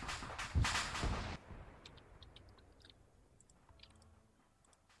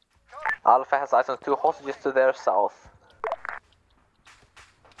 Alpha has eyes on 2 hostages to their south.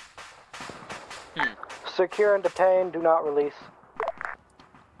 Secure and detain, do not release.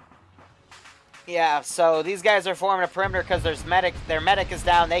 Yeah, so these guys are forming a perimeter because their medic is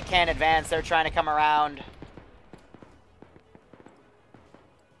down, they can't advance, they're trying to come around.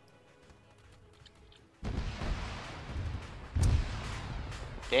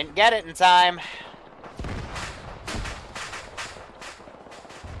 Didn't get it in time.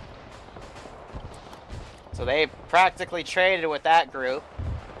 So they practically traded with that group.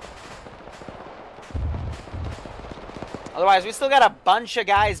 Otherwise, we still got a bunch of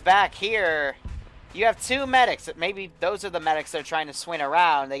guys back here. You have 2 medics. Maybe those are the medics they're trying to swing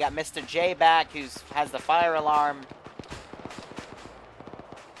around. They got Mr. J back, who has the fire alarm.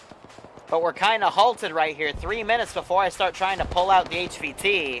 But we're kind of halted right here. 3 minutes before I start trying to pull out the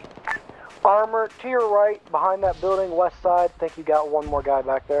HVT. Armor, to your right, behind that building, west side. Think you got one more guy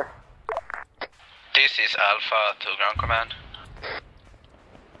back there. This is Alpha to ground command.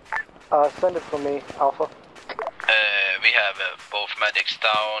 Send it for me, Alpha. We have both medics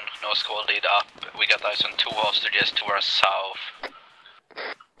down, no squad lead up. We got eyes on 2 hostages to our south.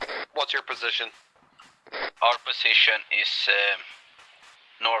 What's your position? Our position is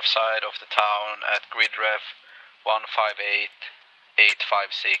north side of the town at grid ref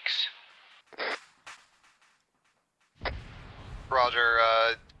 158-856. Roger,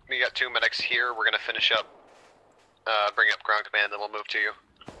 we got 2 medics here. We're gonna finish up, bring up ground command, then we'll move to you.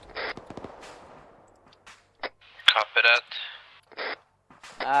 Copy that.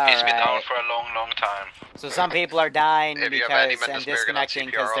 He's been down for a long time. So some people are dying If you have any because men and to spare, get on disconnecting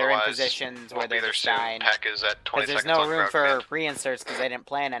CPR, because they're in otherwise positions where we'll be they're there just soon. dying. Pack is at 20 Because there's seconds no on room ground for command. reinserts because they didn't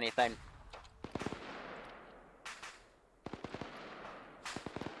plan anything.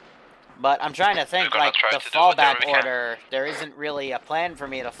 But I'm trying to think, like, the fallback order, there isn't really a plan for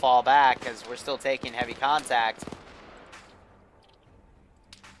me to fall back because we're still taking heavy contact.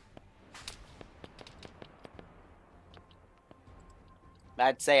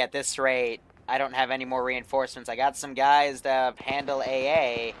 I'd say at this rate, I don't have any more reinforcements. I got some guys to handle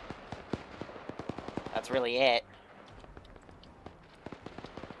AA. That's really it.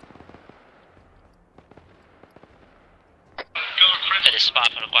 That is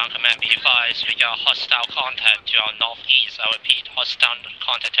spot for the ground command. Be advised, we got hostile contact to our northeast. I repeat, hostile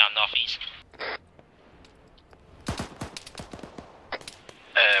contact to our northeast.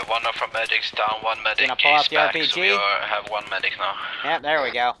 One of our medics down, one medic Gonna pull out is the back, RPG? so we have one medic now. Yep, there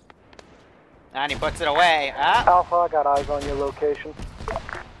we go. And he puts it away. Ah. Alpha, I got eyes on your location.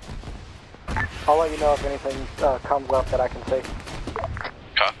 I'll let you know if anything comes up that I can see.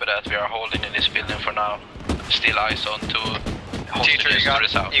 Copy that, we are holding in this building for now. Still eyes on 2 Teacher, hostages to the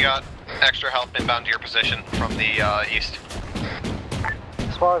south. you got extra help inbound to your position from the east.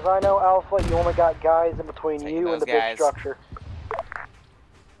 As far as I know, Alpha, you only got guys in between Taking you and those the guys. big structure.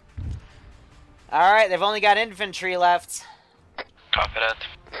 Alright, they've only got infantry left. Copy that.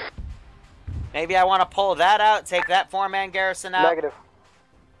 Maybe I want to pull that out, take that 4-man garrison out. Negative.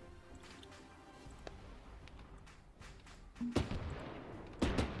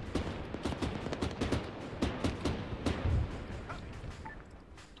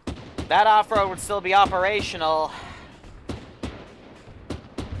 That off-road would still be operational.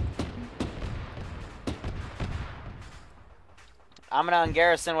 I'm gonna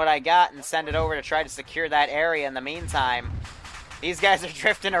ungarrison what I got and send it over to try to secure that area in the meantime. These guys are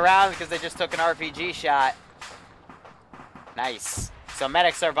drifting around because they just took an RPG shot. Nice. So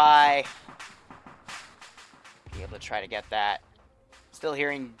medics are by. Be able to try to get that. Still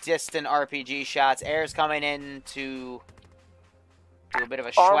hearing distant RPG shots. Air's coming in to do a bit of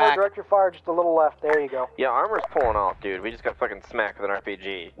a Armor, schwack. direct your fire just a little left. There you go. Yeah, Armor's pulling off, dude. We just got fucking smacked with an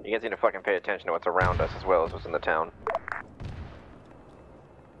RPG. You guys need to fucking pay attention to what's around us as well as what's in the town.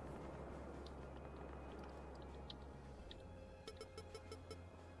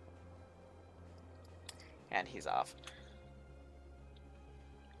 And he's off.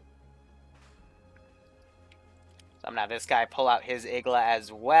 So I'm gonna have this guy pull out his Igla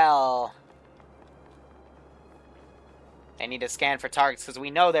as well. I need to scan for targets because we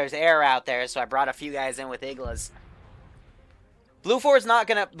know there's air out there, so I brought a few guys in with Iglas. Blue 4's not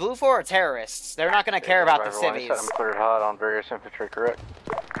gonna. Blue 4 are terrorists. They're not gonna care about the civvies. I'm cleared hot on various infantry, correct?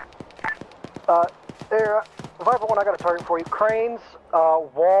 There, Viper 1, I got a target for you. Cranes,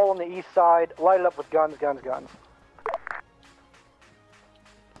 wall on the east side, light it up with guns, guns, guns.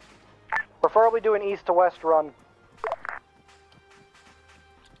 Preferably do an east to west run.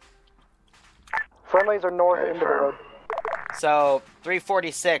 Friendlies are north into the road. So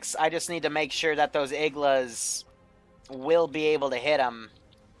 346. I just need to make sure that those Iglas will be able to hit them.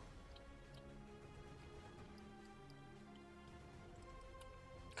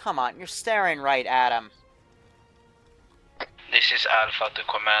 Come on, you're staring right at him. This is Alpha to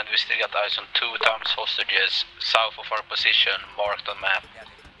command. We still got eyes on 2 times hostages south of our position, marked on map.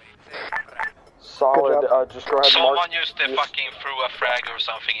 Solid, just go ahead and Someone mark. used the fucking threw a frag or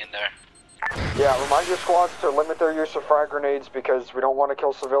something in there. Yeah, remind your squads to limit their use of frag grenades because we don't want to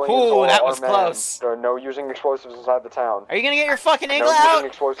kill civilians Ooh, or that our was men. close. There are no using explosives inside the town. Are you gonna get your fucking Igla No out? using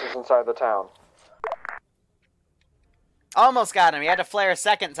explosives inside the town. Almost got him. He had to flare a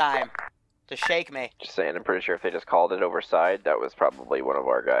second time to shake me. Just saying, I'm pretty sure if they just called it overside, that was probably one of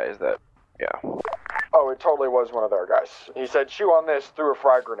our guys that, yeah. Oh, it totally was one of their guys. He said, chew on this, threw a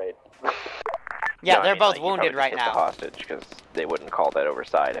frag grenade. Yeah, No, I they're mean, both like, you wounded probably right just hit now. the hostage, because they wouldn't call that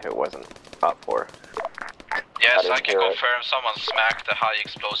overside if it wasn't up for. Yes, I didn't can hear it. confirm someone smacked the high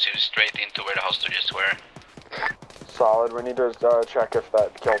explosives straight into where the hostages were. Solid. We need to check if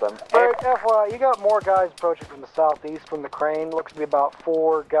that killed him. Alright, FYI, you got more guys approaching from the southeast from the crane. Looks to be about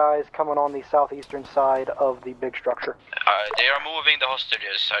 4 guys coming on the southeastern side of the big structure. They are moving the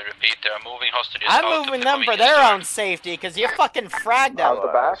hostages. I repeat, they are moving hostages I'm out moving of the them for convenience their store. own safety, because you fucking fragged them. Out the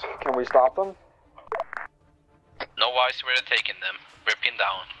back? Can we stop them? No wise where they're taking them. We're pinned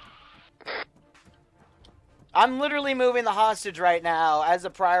down. I'm literally moving the hostage right now as a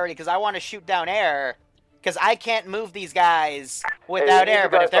priority, because I want to shoot down air. Because I can't move these guys without air,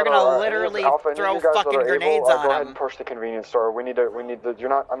 but if they're gonna literally throw fucking grenades on go ahead them. and push the convenience store. We need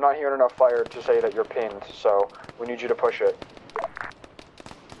the, I'm not hearing enough fire to say that you're pinned, so we need you to push it.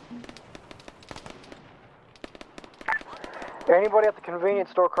 Anybody at the convenience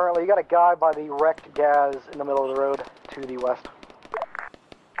store currently? You got a guy by the wrecked gas in the middle of the road to the west.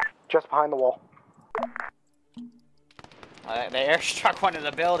 Just behind the wall. They airstruck one of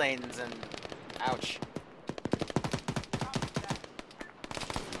the buildings and... ouch.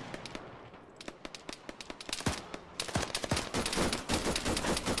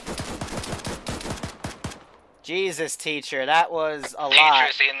 Jesus, teacher, that was a lot.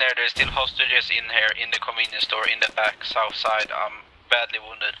 Teachers in there, there's still hostages in here, in the convenience store, in the back, south side. I'm badly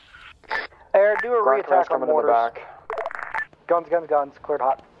wounded. Air, do a Ground command's re-attack on coming in the mortars. back. Guns, guns, guns. Cleared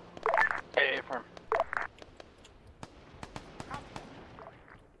hot. Hey, firm.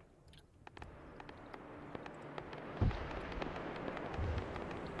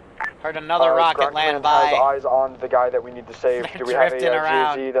 Heard another rocket Ground land command has by. eyes on the guy that we need to save. They're Do we have a drifting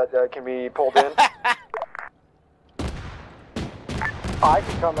around. GZ that can be pulled in? I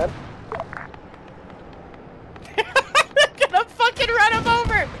can come in. They're gonna fucking run him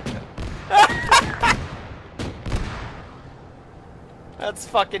over! That's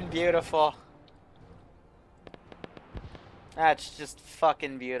fucking beautiful. That's just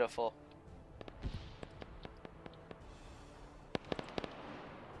fucking beautiful.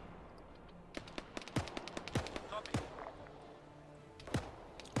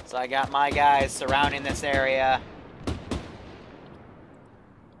 So I got my guys surrounding this area.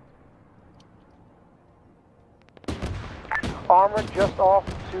 Armor just off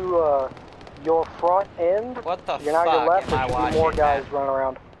to your front end. What the You're now your fuck left. am I There should be watching? more guys man? running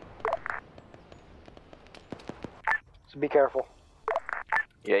around. So be careful.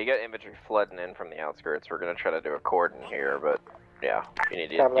 Yeah, you got infantry flooding in from the outskirts. We're gonna try to do a cordon here, but yeah, you need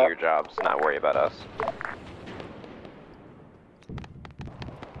to Have do that. your jobs, not worry about us.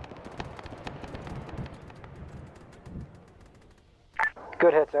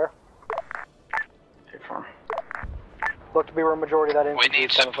 Good hits there. Hey, firm. Look to be where a majority of that We infantry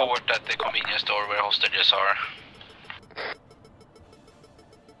need is coming from. support at the convenience store where hostages are.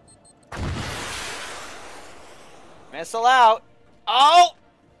 Missile out. Oh!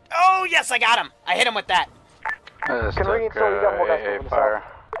 Oh, yes, I got him. I hit him with that. This Convenience took, store, you got more guys AA moving fire.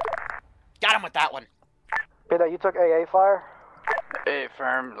 Got him with that one. Hey, that you took AA fire? Hey,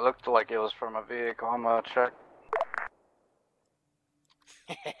 firm. Looked like it was from a vehicle. I'm gonna check.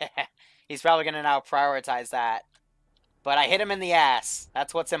 He's probably gonna now prioritize that. But I hit him in the ass.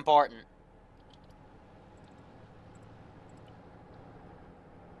 That's what's important.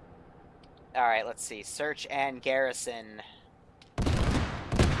 Alright, let's see. Search and garrison.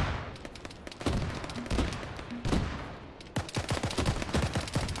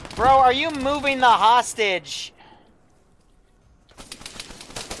 Bro, are you moving the hostage?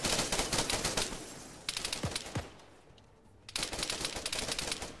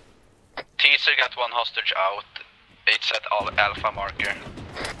 Teaser got one hostage out. It's at Alpha marker.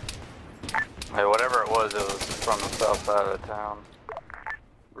 Hey, whatever it was from the south side of the town.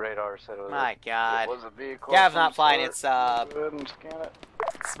 Radar said it was. My god. It was a vehicle. Gav's of some not flying, sort. it's Go ahead and scan it.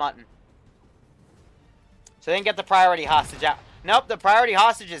 smutting. So they didn't get the priority hostage out. Nope, the priority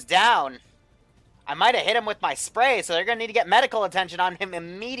hostage is down. I might have hit him with my spray, so they're gonna need to get medical attention on him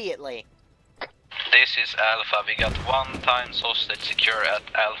immediately. This is Alpha. We got 1 times hostage secure at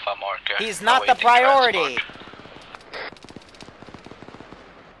Alpha marker. He's not the Awaiting priority. transport.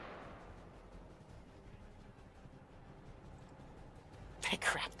 They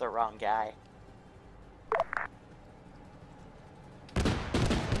grabbed the wrong guy.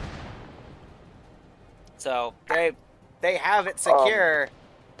 So they have it secure.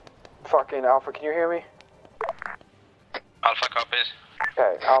 Fucking Alpha, can you hear me? Alpha copies.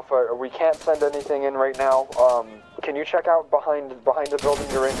 Okay, Alpha, we can't send anything in right now. Can you check out behind the building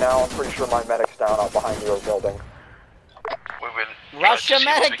you're in now? I'm pretty sure my medic's down out behind your building. We will Rush try your to see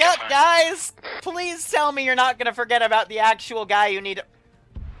what we medic can up, find. guys! Please tell me you're not gonna forget about the actual guy you need.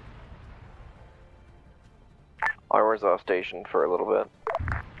 Arma's off station for a little bit.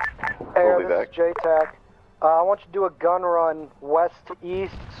 Air, We'll be this back. is JTAC. I want you to do a gun run west to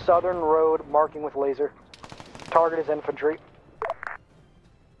east, southern road, marking with laser. Target is infantry.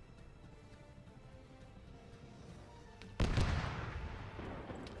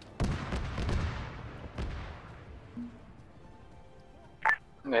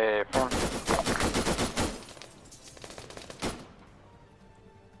 Affirm.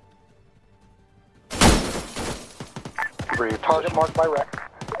 Target marked by wreck.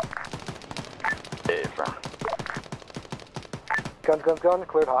 Affirm. Gun,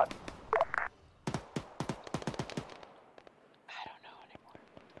 cleared hot. I don't know anymore.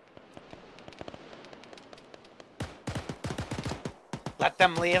 Let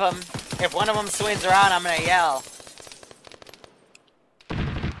them leave them. If one of them swings around, I'm gonna yell.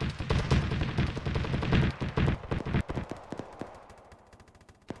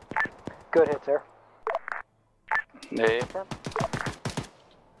 Good hits there. Affirm.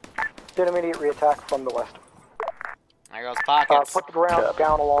 Did immediate reattack from the west. There goes pockets. Put the ground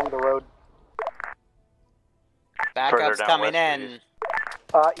down along the road. Backup's coming in.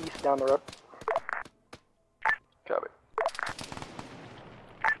 East down the road. Copy.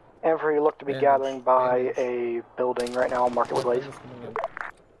 Infantry look to be gathering by a building right now. Mark it with laser.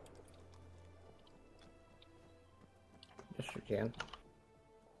 Yes, you can.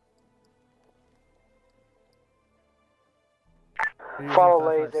 Follow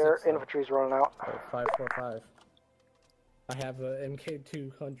laser. Infantry's running out. 545. I have a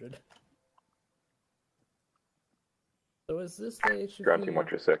MK200. So is this the HQ? Ground team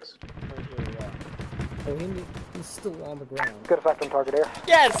 126. Oh, he's still on the ground. Good effect on target air.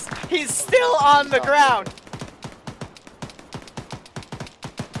 Yes! He's still on the ground!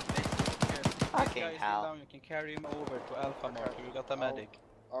 Fucking hell. You can carry him over to Alpha Mark. You got the medic.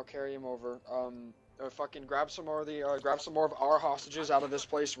 I'll carry him over. Fucking grab some more of the grab some more of our hostages out of this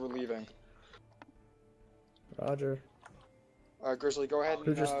place. We're leaving. Roger. Grizzly, go ahead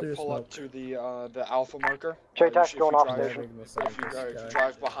and pull up to the Alpha marker. JTAC's going off station. If you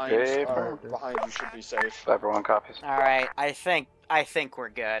drive behind, behind you should be safe. Everyone copies. All right, I think we're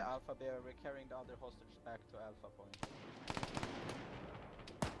good. Alpha Bear, we're carrying the other hostages back to Alpha Point.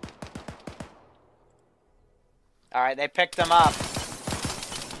 All right, they picked him up.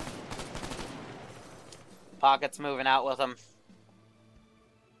 Pocket's moving out with him.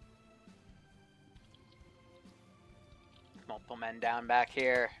 Multiple men down back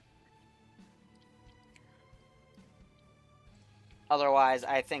here. Otherwise,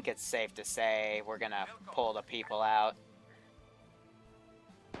 I think it's safe to say we're gonna pull the people out.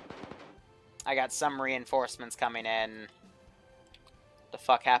 I got some reinforcements coming in. The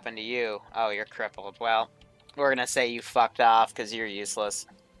fuck happened to you? Oh, you're crippled. Well, we're gonna say you fucked off because you're useless.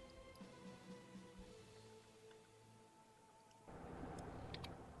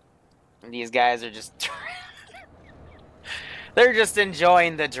 And these guys are just... They're just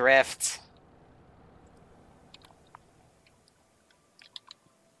enjoying the drift.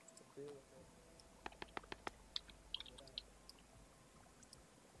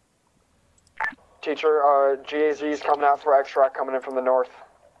 Teacher, GAZ is coming out for extract coming in from the north.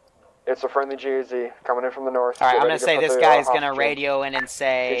 It's a friendly GAZ coming in from the north. Alright, I'm gonna say this guy's gonna radio in and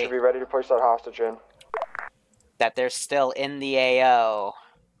say... Teacher, be ready to place that hostage in. That they're still in the AO.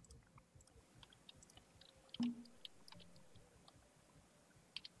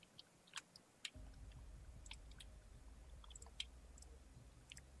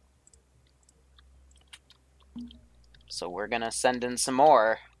 So we're gonna send in some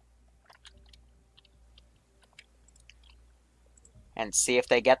more. And see if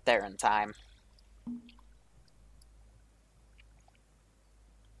they get there in time.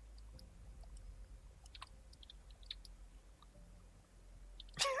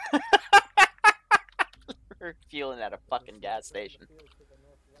 We're fueling at a fucking gas station.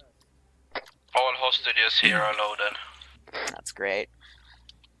 All hostages here are loaded. That's great.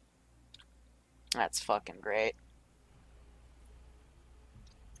 That's fucking great.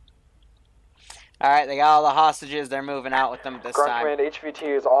 Alright, they got all the hostages. They're moving out with them this time. Ground Command,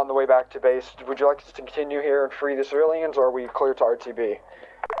 HVT is on the way back to base. Would you like us to continue here and free the civilians, or are we clear to RTB?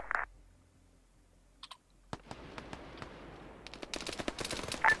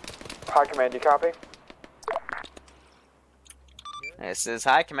 High Command, you copy? This is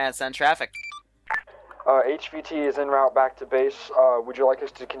High Command, send traffic. HVT is en route back to base. Would you like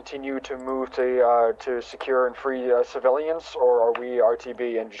us to continue to move to secure and free civilians, or are we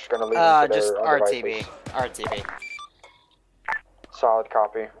RTB and just going to leave them to just their RTB. devices? RTB. Solid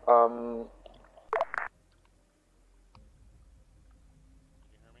copy.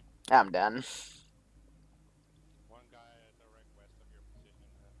 I'm done.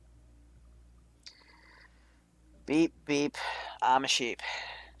 Beep, beep. I'm a sheep.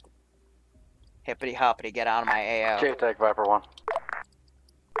 Hippity hoppity, get on my AO. JTAC Viper 1.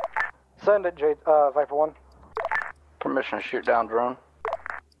 Send it, Viper 1. Permission to shoot down drone.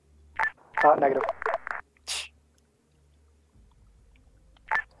 Negative.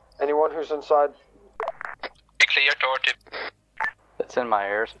 Anyone who's inside? Clear tortip. It's in my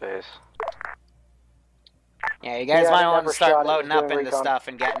airspace. Yeah, you guys might want to start loading up into stuff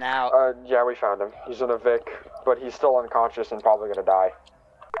and getting out. Yeah, we found him. He's in a Vic, but he's still unconscious and probably gonna die.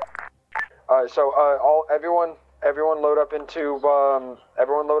 Everyone load up into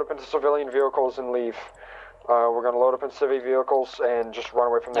civilian vehicles and leave. We're gonna load up in civvy vehicles and just run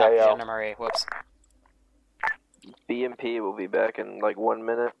away from the AO. Gendarmerie, whoops. BMP will be back in like 1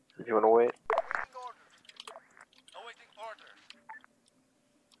 minute if you want to wait. Awaiting orders.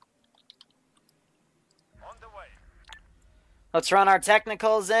 On the way. Let's run our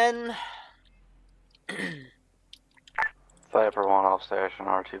technicals in. Viper 1 off station,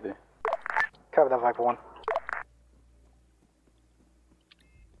 RTB. Cover that, Viper 1.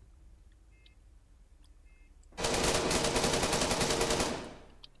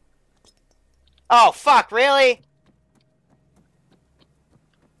 Oh, fuck, really?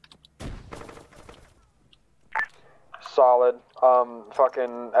 Solid.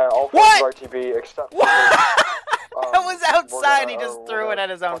 Fucking all What? RTB except. What? That was outside. He just threw it at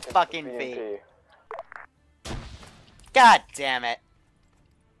his own fucking feet. God damn it.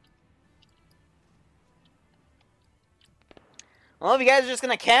 Well, if you guys are just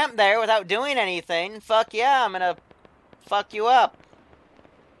gonna camp there without doing anything, fuck yeah, I'm gonna fuck you up.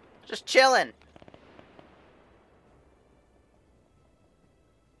 Just chilling.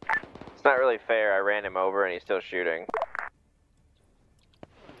 It's not really fair. I ran him over and he's still shooting.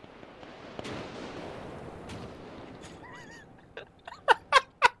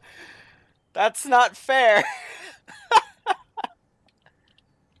 That's not fair.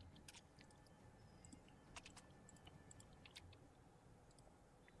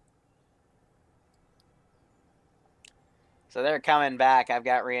 So they're coming back. I've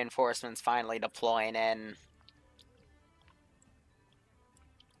got reinforcements finally deploying in.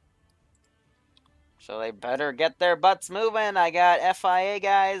 So they better get their butts moving. I got FIA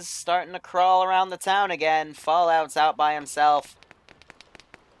guys starting to crawl around the town again. Fallout's out by himself.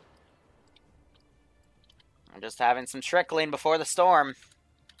 I'm just having some trickling before the storm.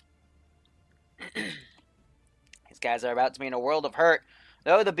 These guys are about to be in a world of hurt.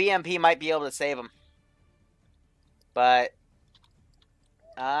 Though the BMP might be able to save them. But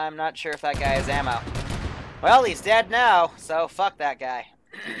I'm not sure if that guy has ammo. Well, he's dead now, so fuck that guy.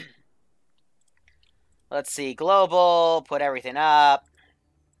 Let's see, global, put everything up.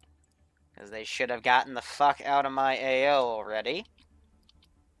 Because they should have gotten the fuck out of my AO already.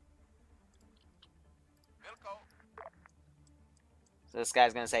 So this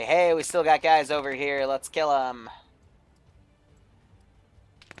guy's gonna say, hey, we still got guys over here, let's kill them.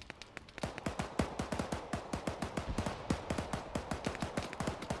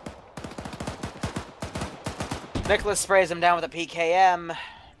 Nicholas sprays him down with a PKM.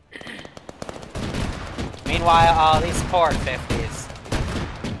 Meanwhile, oh, these poor 50s.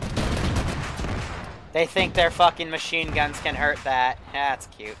 They think their fucking machine guns can hurt that. That's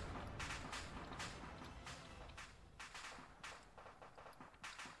cute.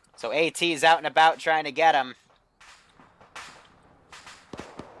 So AT's out and about trying to get him.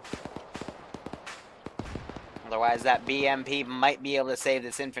 Otherwise, that BMP might be able to save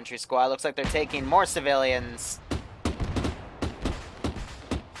this infantry squad. Looks like they're taking more civilians.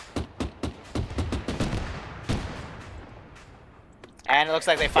 And it looks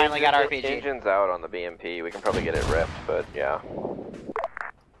like they finally got RPG. Engine's out on the BMP. We can probably get it ripped, but yeah.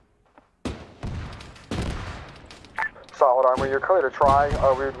 Solid Armor, you're clear to try.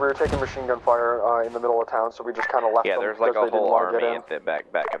 We were taking machine gun fire in the middle of town, so we just kind of left them. Yeah, there's like a whole army at the back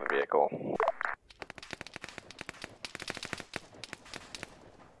of the vehicle.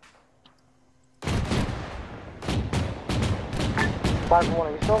 Five 1,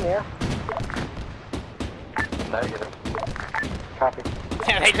 are you still in the air? Negative. Copy.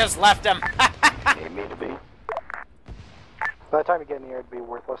 They just left him. Need me to be. By the time you get in the air, it'd be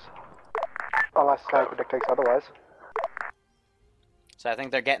worthless. Unless sniper dictates otherwise. So I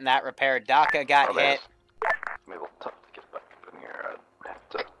think they're getting that repaired. Daka got hit. It's a little tough to get back up in here. I'd have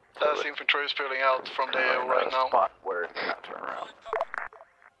to. That's infantry is peeling out from the AO right now. Spot where it cannot turn around.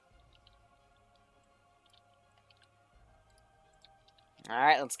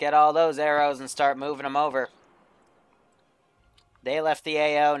 Alright, let's get all those arrows and start moving them over. They left the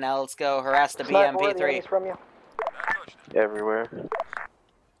AO, now let's go harass the BMP3. From you? Everywhere.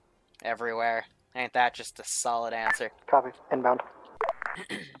 Everywhere. Ain't that just a solid answer? Copy. Inbound.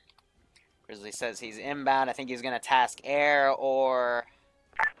 Grizzly says he's inbound. I think he's gonna task air or...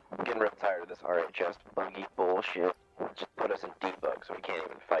 I'm getting real tired of this RHS buggy bullshit. Just put us in debug so we can't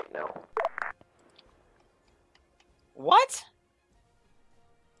even fight now. What?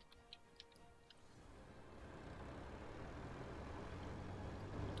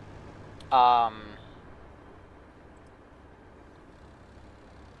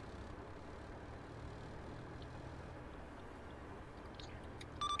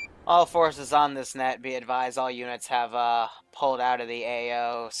 All forces on this net, be advised, all units have pulled out of the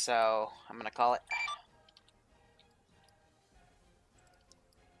AO, so I'm gonna call it.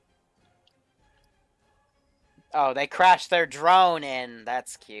 Oh, they crashed their drone in.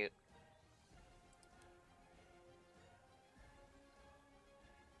 That's cute.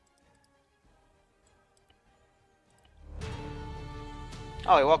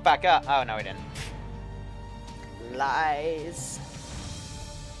 Oh, he woke back up. Oh, no, he didn't. Lies.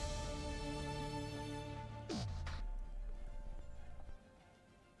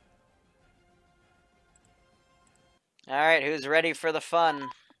 Alright, who's ready for the fun?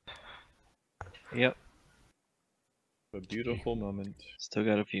 Yep. A beautiful moment. Still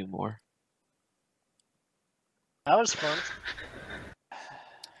got a few more. That was fun.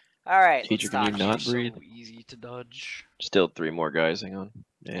 Alright, Teacher, can you not breathe? So easy to dodge. Still 3 more guys, hang on.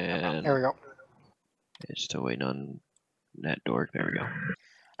 And There we go. it's still waiting on that door. There we go.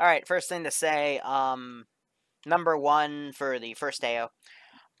 Alright, first thing to say, number 1 for the first AO.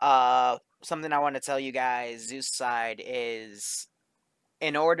 Something I want to tell you guys, Zeus side, is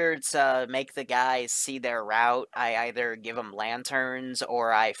in order to make the guys see their route, I either give them lanterns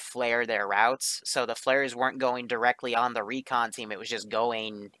or I flare their routes. So the flares weren't going directly on the recon team, it was just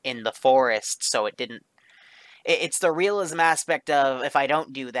going in the forest, so it didn't... It's the realism aspect of, if I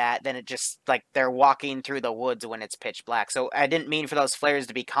don't do that, then it just, like, they're walking through the woods when it's pitch black. So I didn't mean for those flares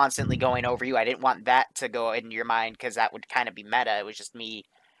to be constantly going over you. I didn't want that to go in your mind, because that would kind of be meta. It was just me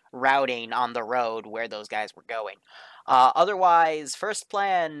routing on the road where those guys were going. Otherwise, first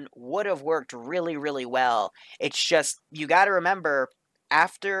plan would have worked really, really well. It's just, you got to remember,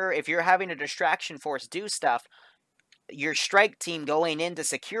 if you're having a distraction force do stuff, your strike team going in to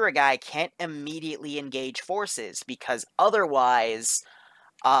secure a guy can't immediately engage forces, because otherwise,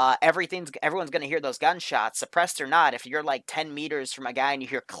 everyone's going to hear those gunshots, suppressed or not. If you're like 10 meters from a guy and you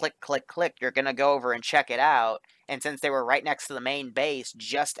hear click, click, click, you're going to go over and check it out. And since they were right next to the main base,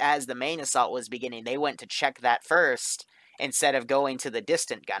 just as the main assault was beginning, they went to check that first instead of going to the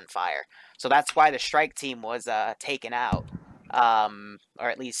distant gunfire. So that's why the strike team was taken out. Or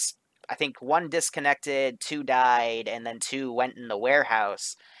at least, I think 1 disconnected, 2 died, and then 2 went in the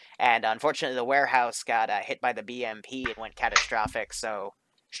warehouse. And unfortunately, the warehouse got hit by the BMP and went catastrophic, so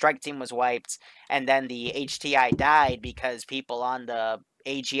strike team was wiped. And then the HTI died because people on the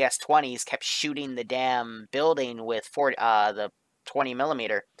AGS 20s kept shooting the damn building with the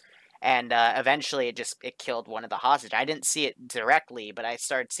 20mm, and eventually it killed one of the hostages. I didn't see it directly, but I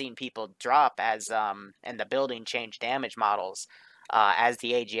started seeing people drop as and the building changed damage models as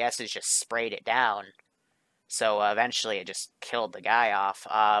the AGSs just sprayed it down. So eventually it just killed the guy off.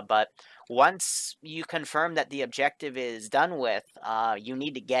 But once you confirm that the objective is done with, you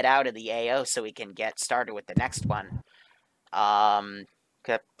need to get out of the AO so we can get started with the next one.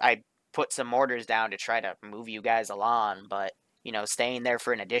 I put some mortars down to try to move you guys along, but, you know, staying there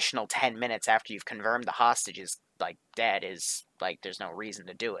for an additional 10 minutes after you've confirmed the hostage is, like, dead is, like, there's no reason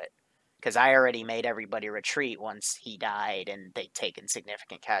to do it. Because I already made everybody retreat once he died, and they'd taken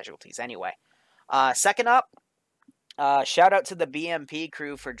significant casualties anyway. Second up, shout out to the BMP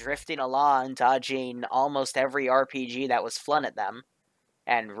crew for drifting along, dodging almost every RPG that was flung at them,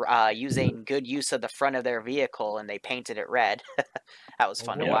 and using good use of the front of their vehicle, and they painted it red. That was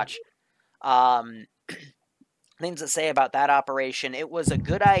fun to watch. Things to say about that operation, it was a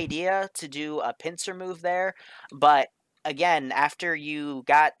good idea to do a pincer move there, but again, after you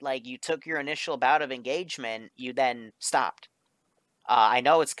took your initial bout of engagement, you then stopped. I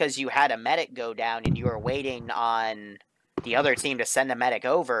know it's because you had a medic go down and you were waiting on the other team to send a medic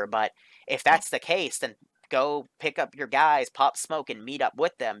over, but if that's the case, then go pick up your guys, pop smoke, and meet up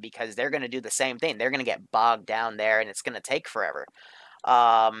with them, because they're going to do the same thing. They're going to get bogged down there, and it's going to take forever.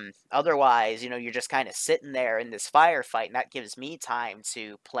 Otherwise, you know, you're just kind of sitting there in this firefight, and that gives me time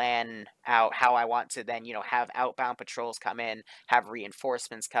to plan out how I want to then, you know, have outbound patrols come in, have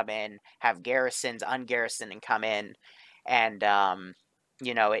reinforcements come in, have garrisons ungarrison and come in, and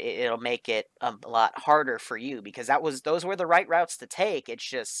you know, it'll make it a lot harder for you, because those were the right routes to take. It's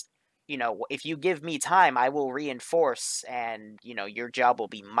just you know, if you give me time, I will reinforce, and, you know, your job will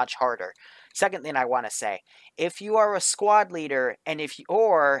be much harder. Second thing I want to say, if you are a squad leader, and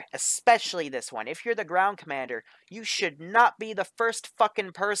or especially this one, if you're the ground commander, you should not be the first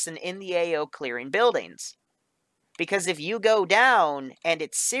fucking person in the AO clearing buildings. Because if you go down, and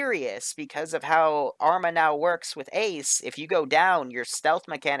it's serious, because of how Arma now works with Ace, if you go down, your stealth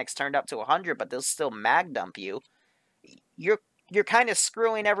mechanics turned up to 100, but they'll still mag dump you, you're kind of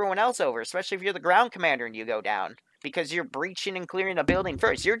screwing everyone else over, especially if you're the ground commander and you go down, because you're breaching and clearing a building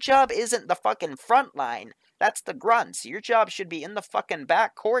first. Your job isn't the fucking front line. That's the grunts. Your job should be in the fucking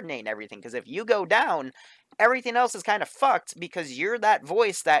back coordinating everything, because if you go down, everything else is kind of fucked, because you're that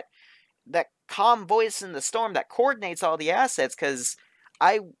voice, that calm voice in the storm that coordinates all the assets, because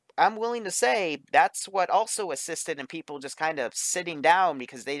I'm willing to say that's what also assisted in people just kind of sitting down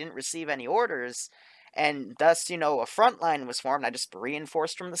because they didn't receive any orders, and thus, you know, a front line was formed. I just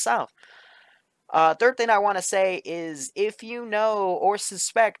reinforced from the south. Third thing I want to say is, if you know or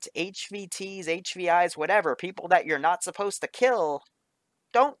suspect HVTs, HVIs, whatever, people that you're not supposed to kill,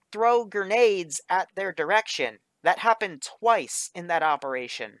 don't throw grenades at their direction. That happened twice in that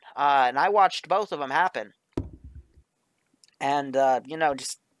operation, and I watched both of them happen. And, you know,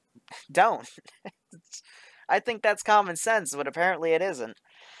 just don't. I think that's common sense, but apparently it isn't.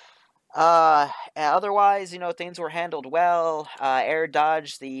 Otherwise, you know, things were handled well. Air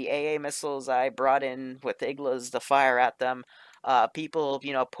dodged the AA missiles I brought in with Iglas to fire at them. People,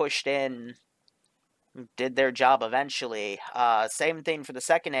 you know, pushed in, did their job eventually. Same thing for the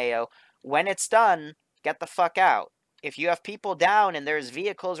second AO. When it's done, get the fuck out. If you have people down and there's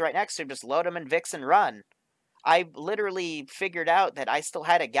vehicles right next to them, just load them in Vix and run. I literally figured out that I still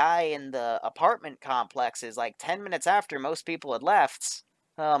had a guy in the apartment complexes like 10 minutes after most people had left.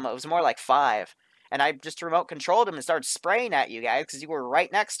 It was more like 5. And I just remote controlled him and started spraying at you guys because you were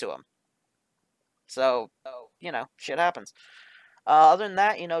right next to him. So, you know, shit happens. Other than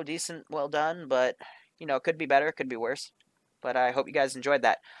that, you know, decent, well done, but, you know, could be better, could be worse. But I hope you guys enjoyed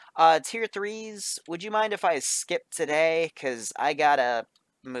that. Tier 3s, would you mind if I skip today? Because I gotta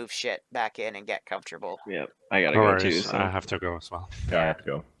move shit back in and get comfortable. Yep, I gotta No go worries, too. So. I have to go as well. Yeah, I have to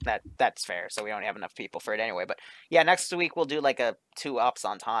go. That's fair, so we don't have enough people for it anyway. But yeah, next week we'll do like a 2 ups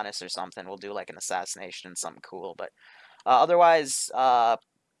on Tanis or something. We'll do like an assassination and something cool. But otherwise,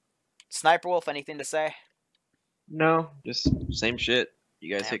 Sniper Wolf, anything to say? No, just same shit.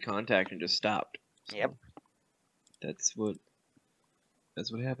 You guys hit contact and just stopped. So yep. That's what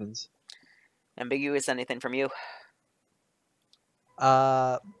happens. Ambiguous, anything from you?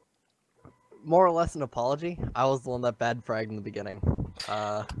 More or less an apology. I was the one that bad fragged in the beginning.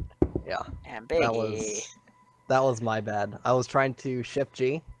 Yeah. Ambiguous. That was my bad. I was trying to shift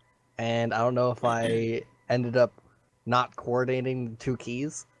G, and I don't know if I ended up not coordinating the 2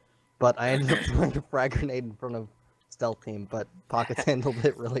 keys, but I ended up throwing a frag grenade in front of stealth team, but Pockets handled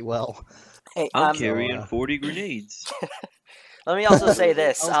it really well. Hey, I'm carrying 40 grenades. Let me also say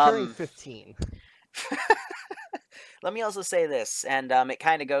this. I was carrying 15. Let me also say this, and it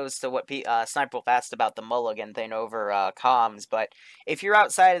kind of goes to what Sniper Wolf asked about the mulligan thing over comms, but if you're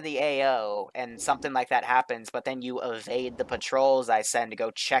outside of the AO and something like that happens, but then you evade the patrols I send to go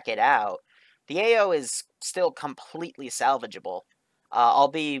check it out, the AO is still completely salvageable. I'll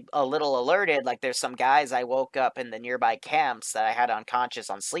be a little alerted, like there's some guys I woke up in the nearby camps that I had unconscious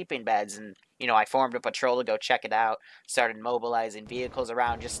on sleeping beds, and, you know, I formed a patrol to go check it out, started mobilizing vehicles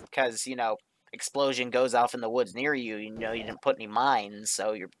around just because, you know, explosion goes off in the woods near you, you know, you didn't put any mines,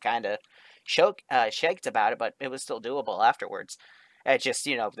 so you're kind of shaked about it, but it was still doable afterwards. It's just,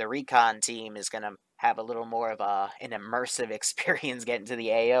 you know, the recon team is going to have a little more of an immersive experience getting to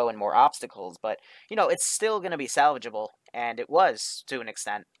the AO and more obstacles, but, you know, it's still going to be salvageable, and it was, to an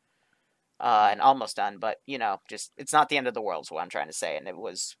extent, and almost done, but, you know, just, it's not the end of the world is what I'm trying to say, and it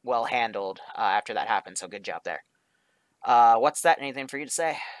was well handled after that happened, so good job there. What's that? Anything for you to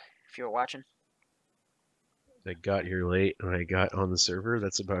say, if you were watching? I got here late when I got on the server.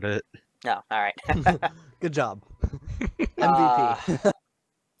 That's about it. No, all right. Good job. MVP.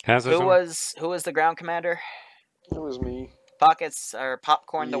 Who was the ground commander? It was me. Pockets or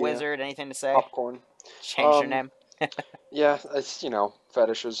Popcorn the Wizard? Anything to say? Popcorn. Change your name. Yeah, it's, you know,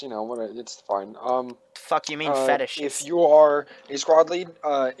 fetishes. You know, it's fine. Fuck you mean fetishes? If you are a squad lead,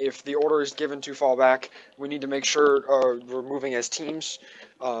 if the order is given to fall back, we need to make sure we're moving as teams,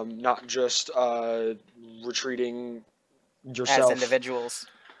 not just retreating yourself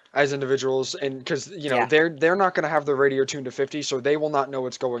as individuals, and because, you know, they're not going to have the radio tuned to 50, so they will not know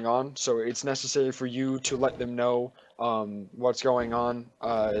what's going on. So it's necessary for you to let them know what's going on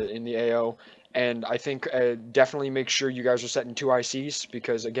in the AO, And I think definitely make sure you guys are setting 2 ICs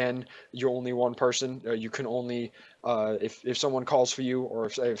because again, you're only one person. You can only if someone calls for you or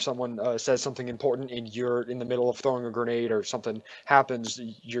if someone says something important and you're in the middle of throwing a grenade or something happens,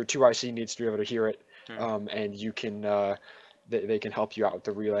 your 2 IC needs to be able to hear it, and you can they can help you out with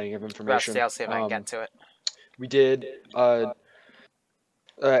the relaying of information. I'll see if I can get to it. We did.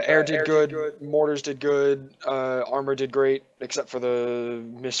 Air did good, mortars did good, armor did great, except for the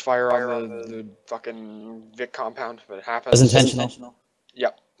misfire on the fucking Vic compound, but it happens. It was intentional.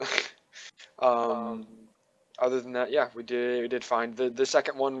 Yep. Other than that, yeah, we did fine. The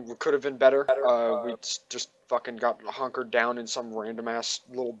second one could have been better. We just fucking got hunkered down in some random ass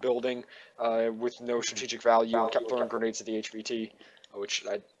little building with no strategic value and kept throwing grenades at the HVT, which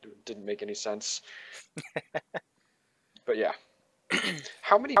didn't make any sense. But yeah.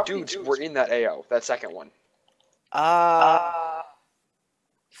 How many dudes were in that AO, that second one? 5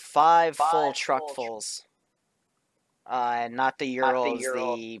 full truckfuls. And not the Urals,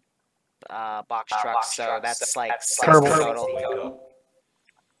 the box trucks, so that's like 6 total.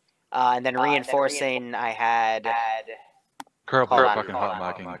 And then reinforcing, I had... Curl fucking hot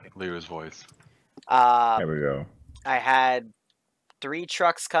mocking Liru's voice. There we go. I had 3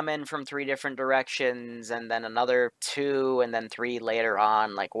 trucks come in from 3 different directions, and then another 2, and then 3 later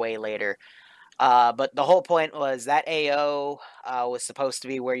on, like way later. But the whole point was that AO was supposed to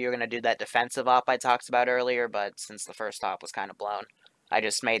be where you're going to do that defensive op I talked about earlier, but since the first op was kind of blown, I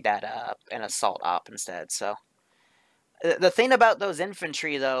just made that an assault op instead, so... The thing about those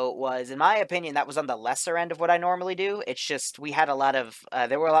infantry, though, was, in my opinion, that was on the lesser end of what I normally do. It's just, we had a lot of,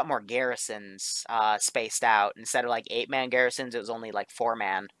 there were a lot more garrisons spaced out. Instead of, like, 8-man garrisons, it was only, like,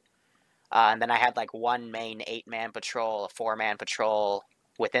 4-man. And then I had, like, 1 main 8-man patrol, a 4-man patrol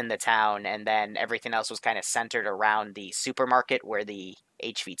within the town, and then everything else was kind of centered around the supermarket where the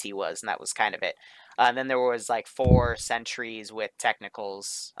HVT was, and that was kind of it. And then there was, like, 4 sentries with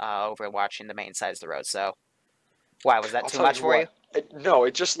technicals overwatching the main sides of the road, so... Why, was that too much for you? No,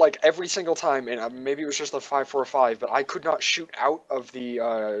 it just, like, every single time, and maybe it was just a 5-4-5, but I could not shoot out of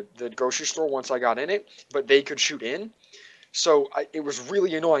the grocery store once I got in it, but they could shoot in. So it was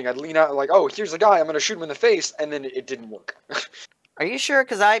really annoying. I'd lean out like, oh, here's the guy, I'm going to shoot him in the face, and then it didn't work. Are you sure?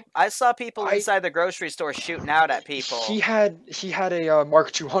 Because I saw people inside the grocery store shooting out at people. He had a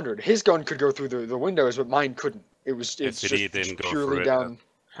Mark 200. His gun could go through the windows, but mine couldn't. It's just purely down...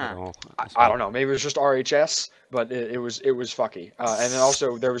 Huh. I don't know. Maybe it was just RHS, but it was fucky. And then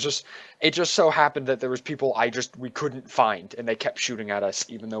also there was it just so happened that there was people we couldn't find, and they kept shooting at us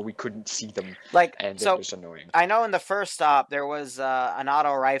even though we couldn't see them. And it was annoying. I know in the first stop there was an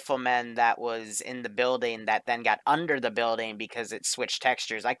auto rifleman that was in the building that then got under the building because it switched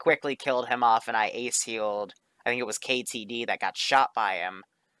textures. I quickly killed him off and I ace healed. I think it was KTD that got shot by him.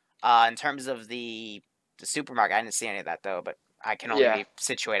 In terms of the supermarket, I didn't see any of that though, but. I can only be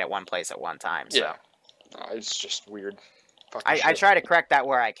situated at one place at one time, so... Yeah. It's just weird. I try to correct that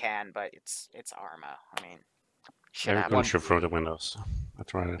where I can, but it's Arma. I mean, shit happens. Everyone should through the windows.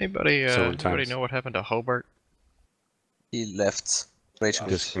 That's right. Anybody know what happened to Hobart? He left. Rachel.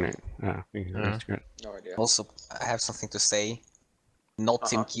 Disconnect. No idea. Also, I have something to say. Not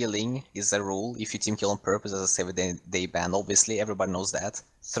team killing is a rule. If you team kill on purpose, as a 7-day ban, obviously, everybody knows that.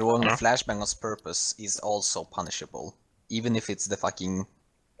 Throwing a flashbang on purpose is also punishable. Even if it's the fucking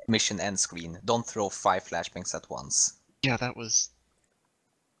mission end screen. Don't throw 5 flashbangs at once. Yeah, that was...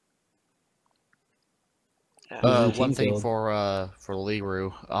 One thing for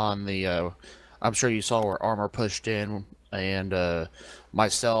Liru on the... I'm sure you saw where Armor pushed in, and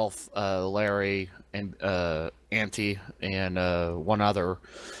myself, Larry, and Auntie, and one other,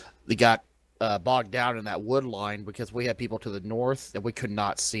 they got bogged down in that wood line because we had people to the north that we could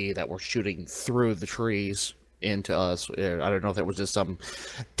not see that were shooting through the trees into us. I don't know if it was just some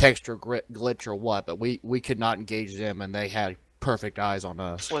texture glitch or what, but we could not engage them, and they had perfect eyes on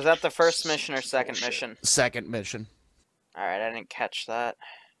us. Was that the first mission or second mission? Second mission. Alright, I didn't catch that.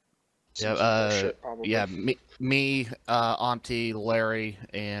 Yeah, me, Auntie, Larry,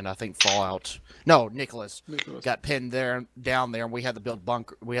 and I think Fallout. No, Nicholas got pinned down there, and we had to build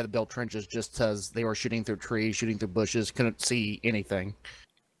we had to build trenches just because they were shooting through trees, shooting through bushes, couldn't see anything.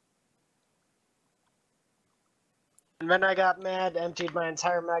 And then I got mad, emptied my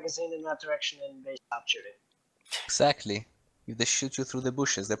entire magazine in that direction, and they stopped shooting. Exactly. If they shoot you through the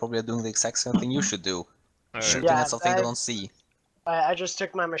bushes, they're probably doing the exact same thing you should do. Shooting at something they don't see. I just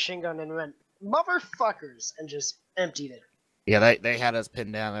took my machine gun and went, motherfuckers, and just emptied it. Yeah, they had us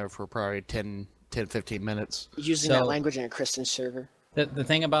pinned down there for probably 10-15 minutes. Using that language in a Christian server. The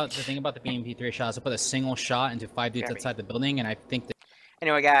thing about the BMP3 shots, I put a single shot into 5 dudes outside the building, and I think that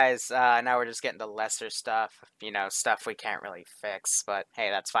Anyway, guys, now we're just getting to lesser stuff. You know, stuff we can't really fix, but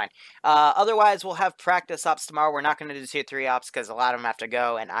hey, that's fine. Otherwise, we'll have practice ops tomorrow. We're not going to do tier 3 ops because a lot of them have to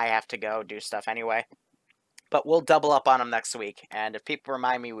go, and I have to go do stuff anyway. But we'll double up on them next week, and if people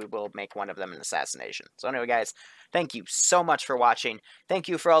remind me, we will make one of them an assassination. So anyway, guys, thank you so much for watching. Thank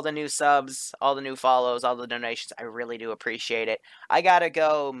you for all the new subs, all the new follows, all the donations. I really do appreciate it. I gotta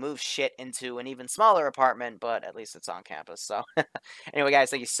go move shit into an even smaller apartment, but at least it's on campus. So anyway, guys,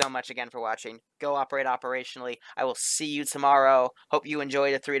 thank you so much again for watching. Go operate operationally. I will see you tomorrow. Hope you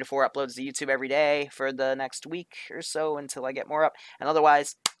enjoy the 3 to 4 uploads to YouTube every day for the next week or so until I get more up. And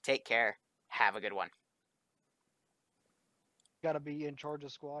otherwise, take care. Have a good one. Gotta be in charge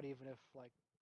of squad, even if like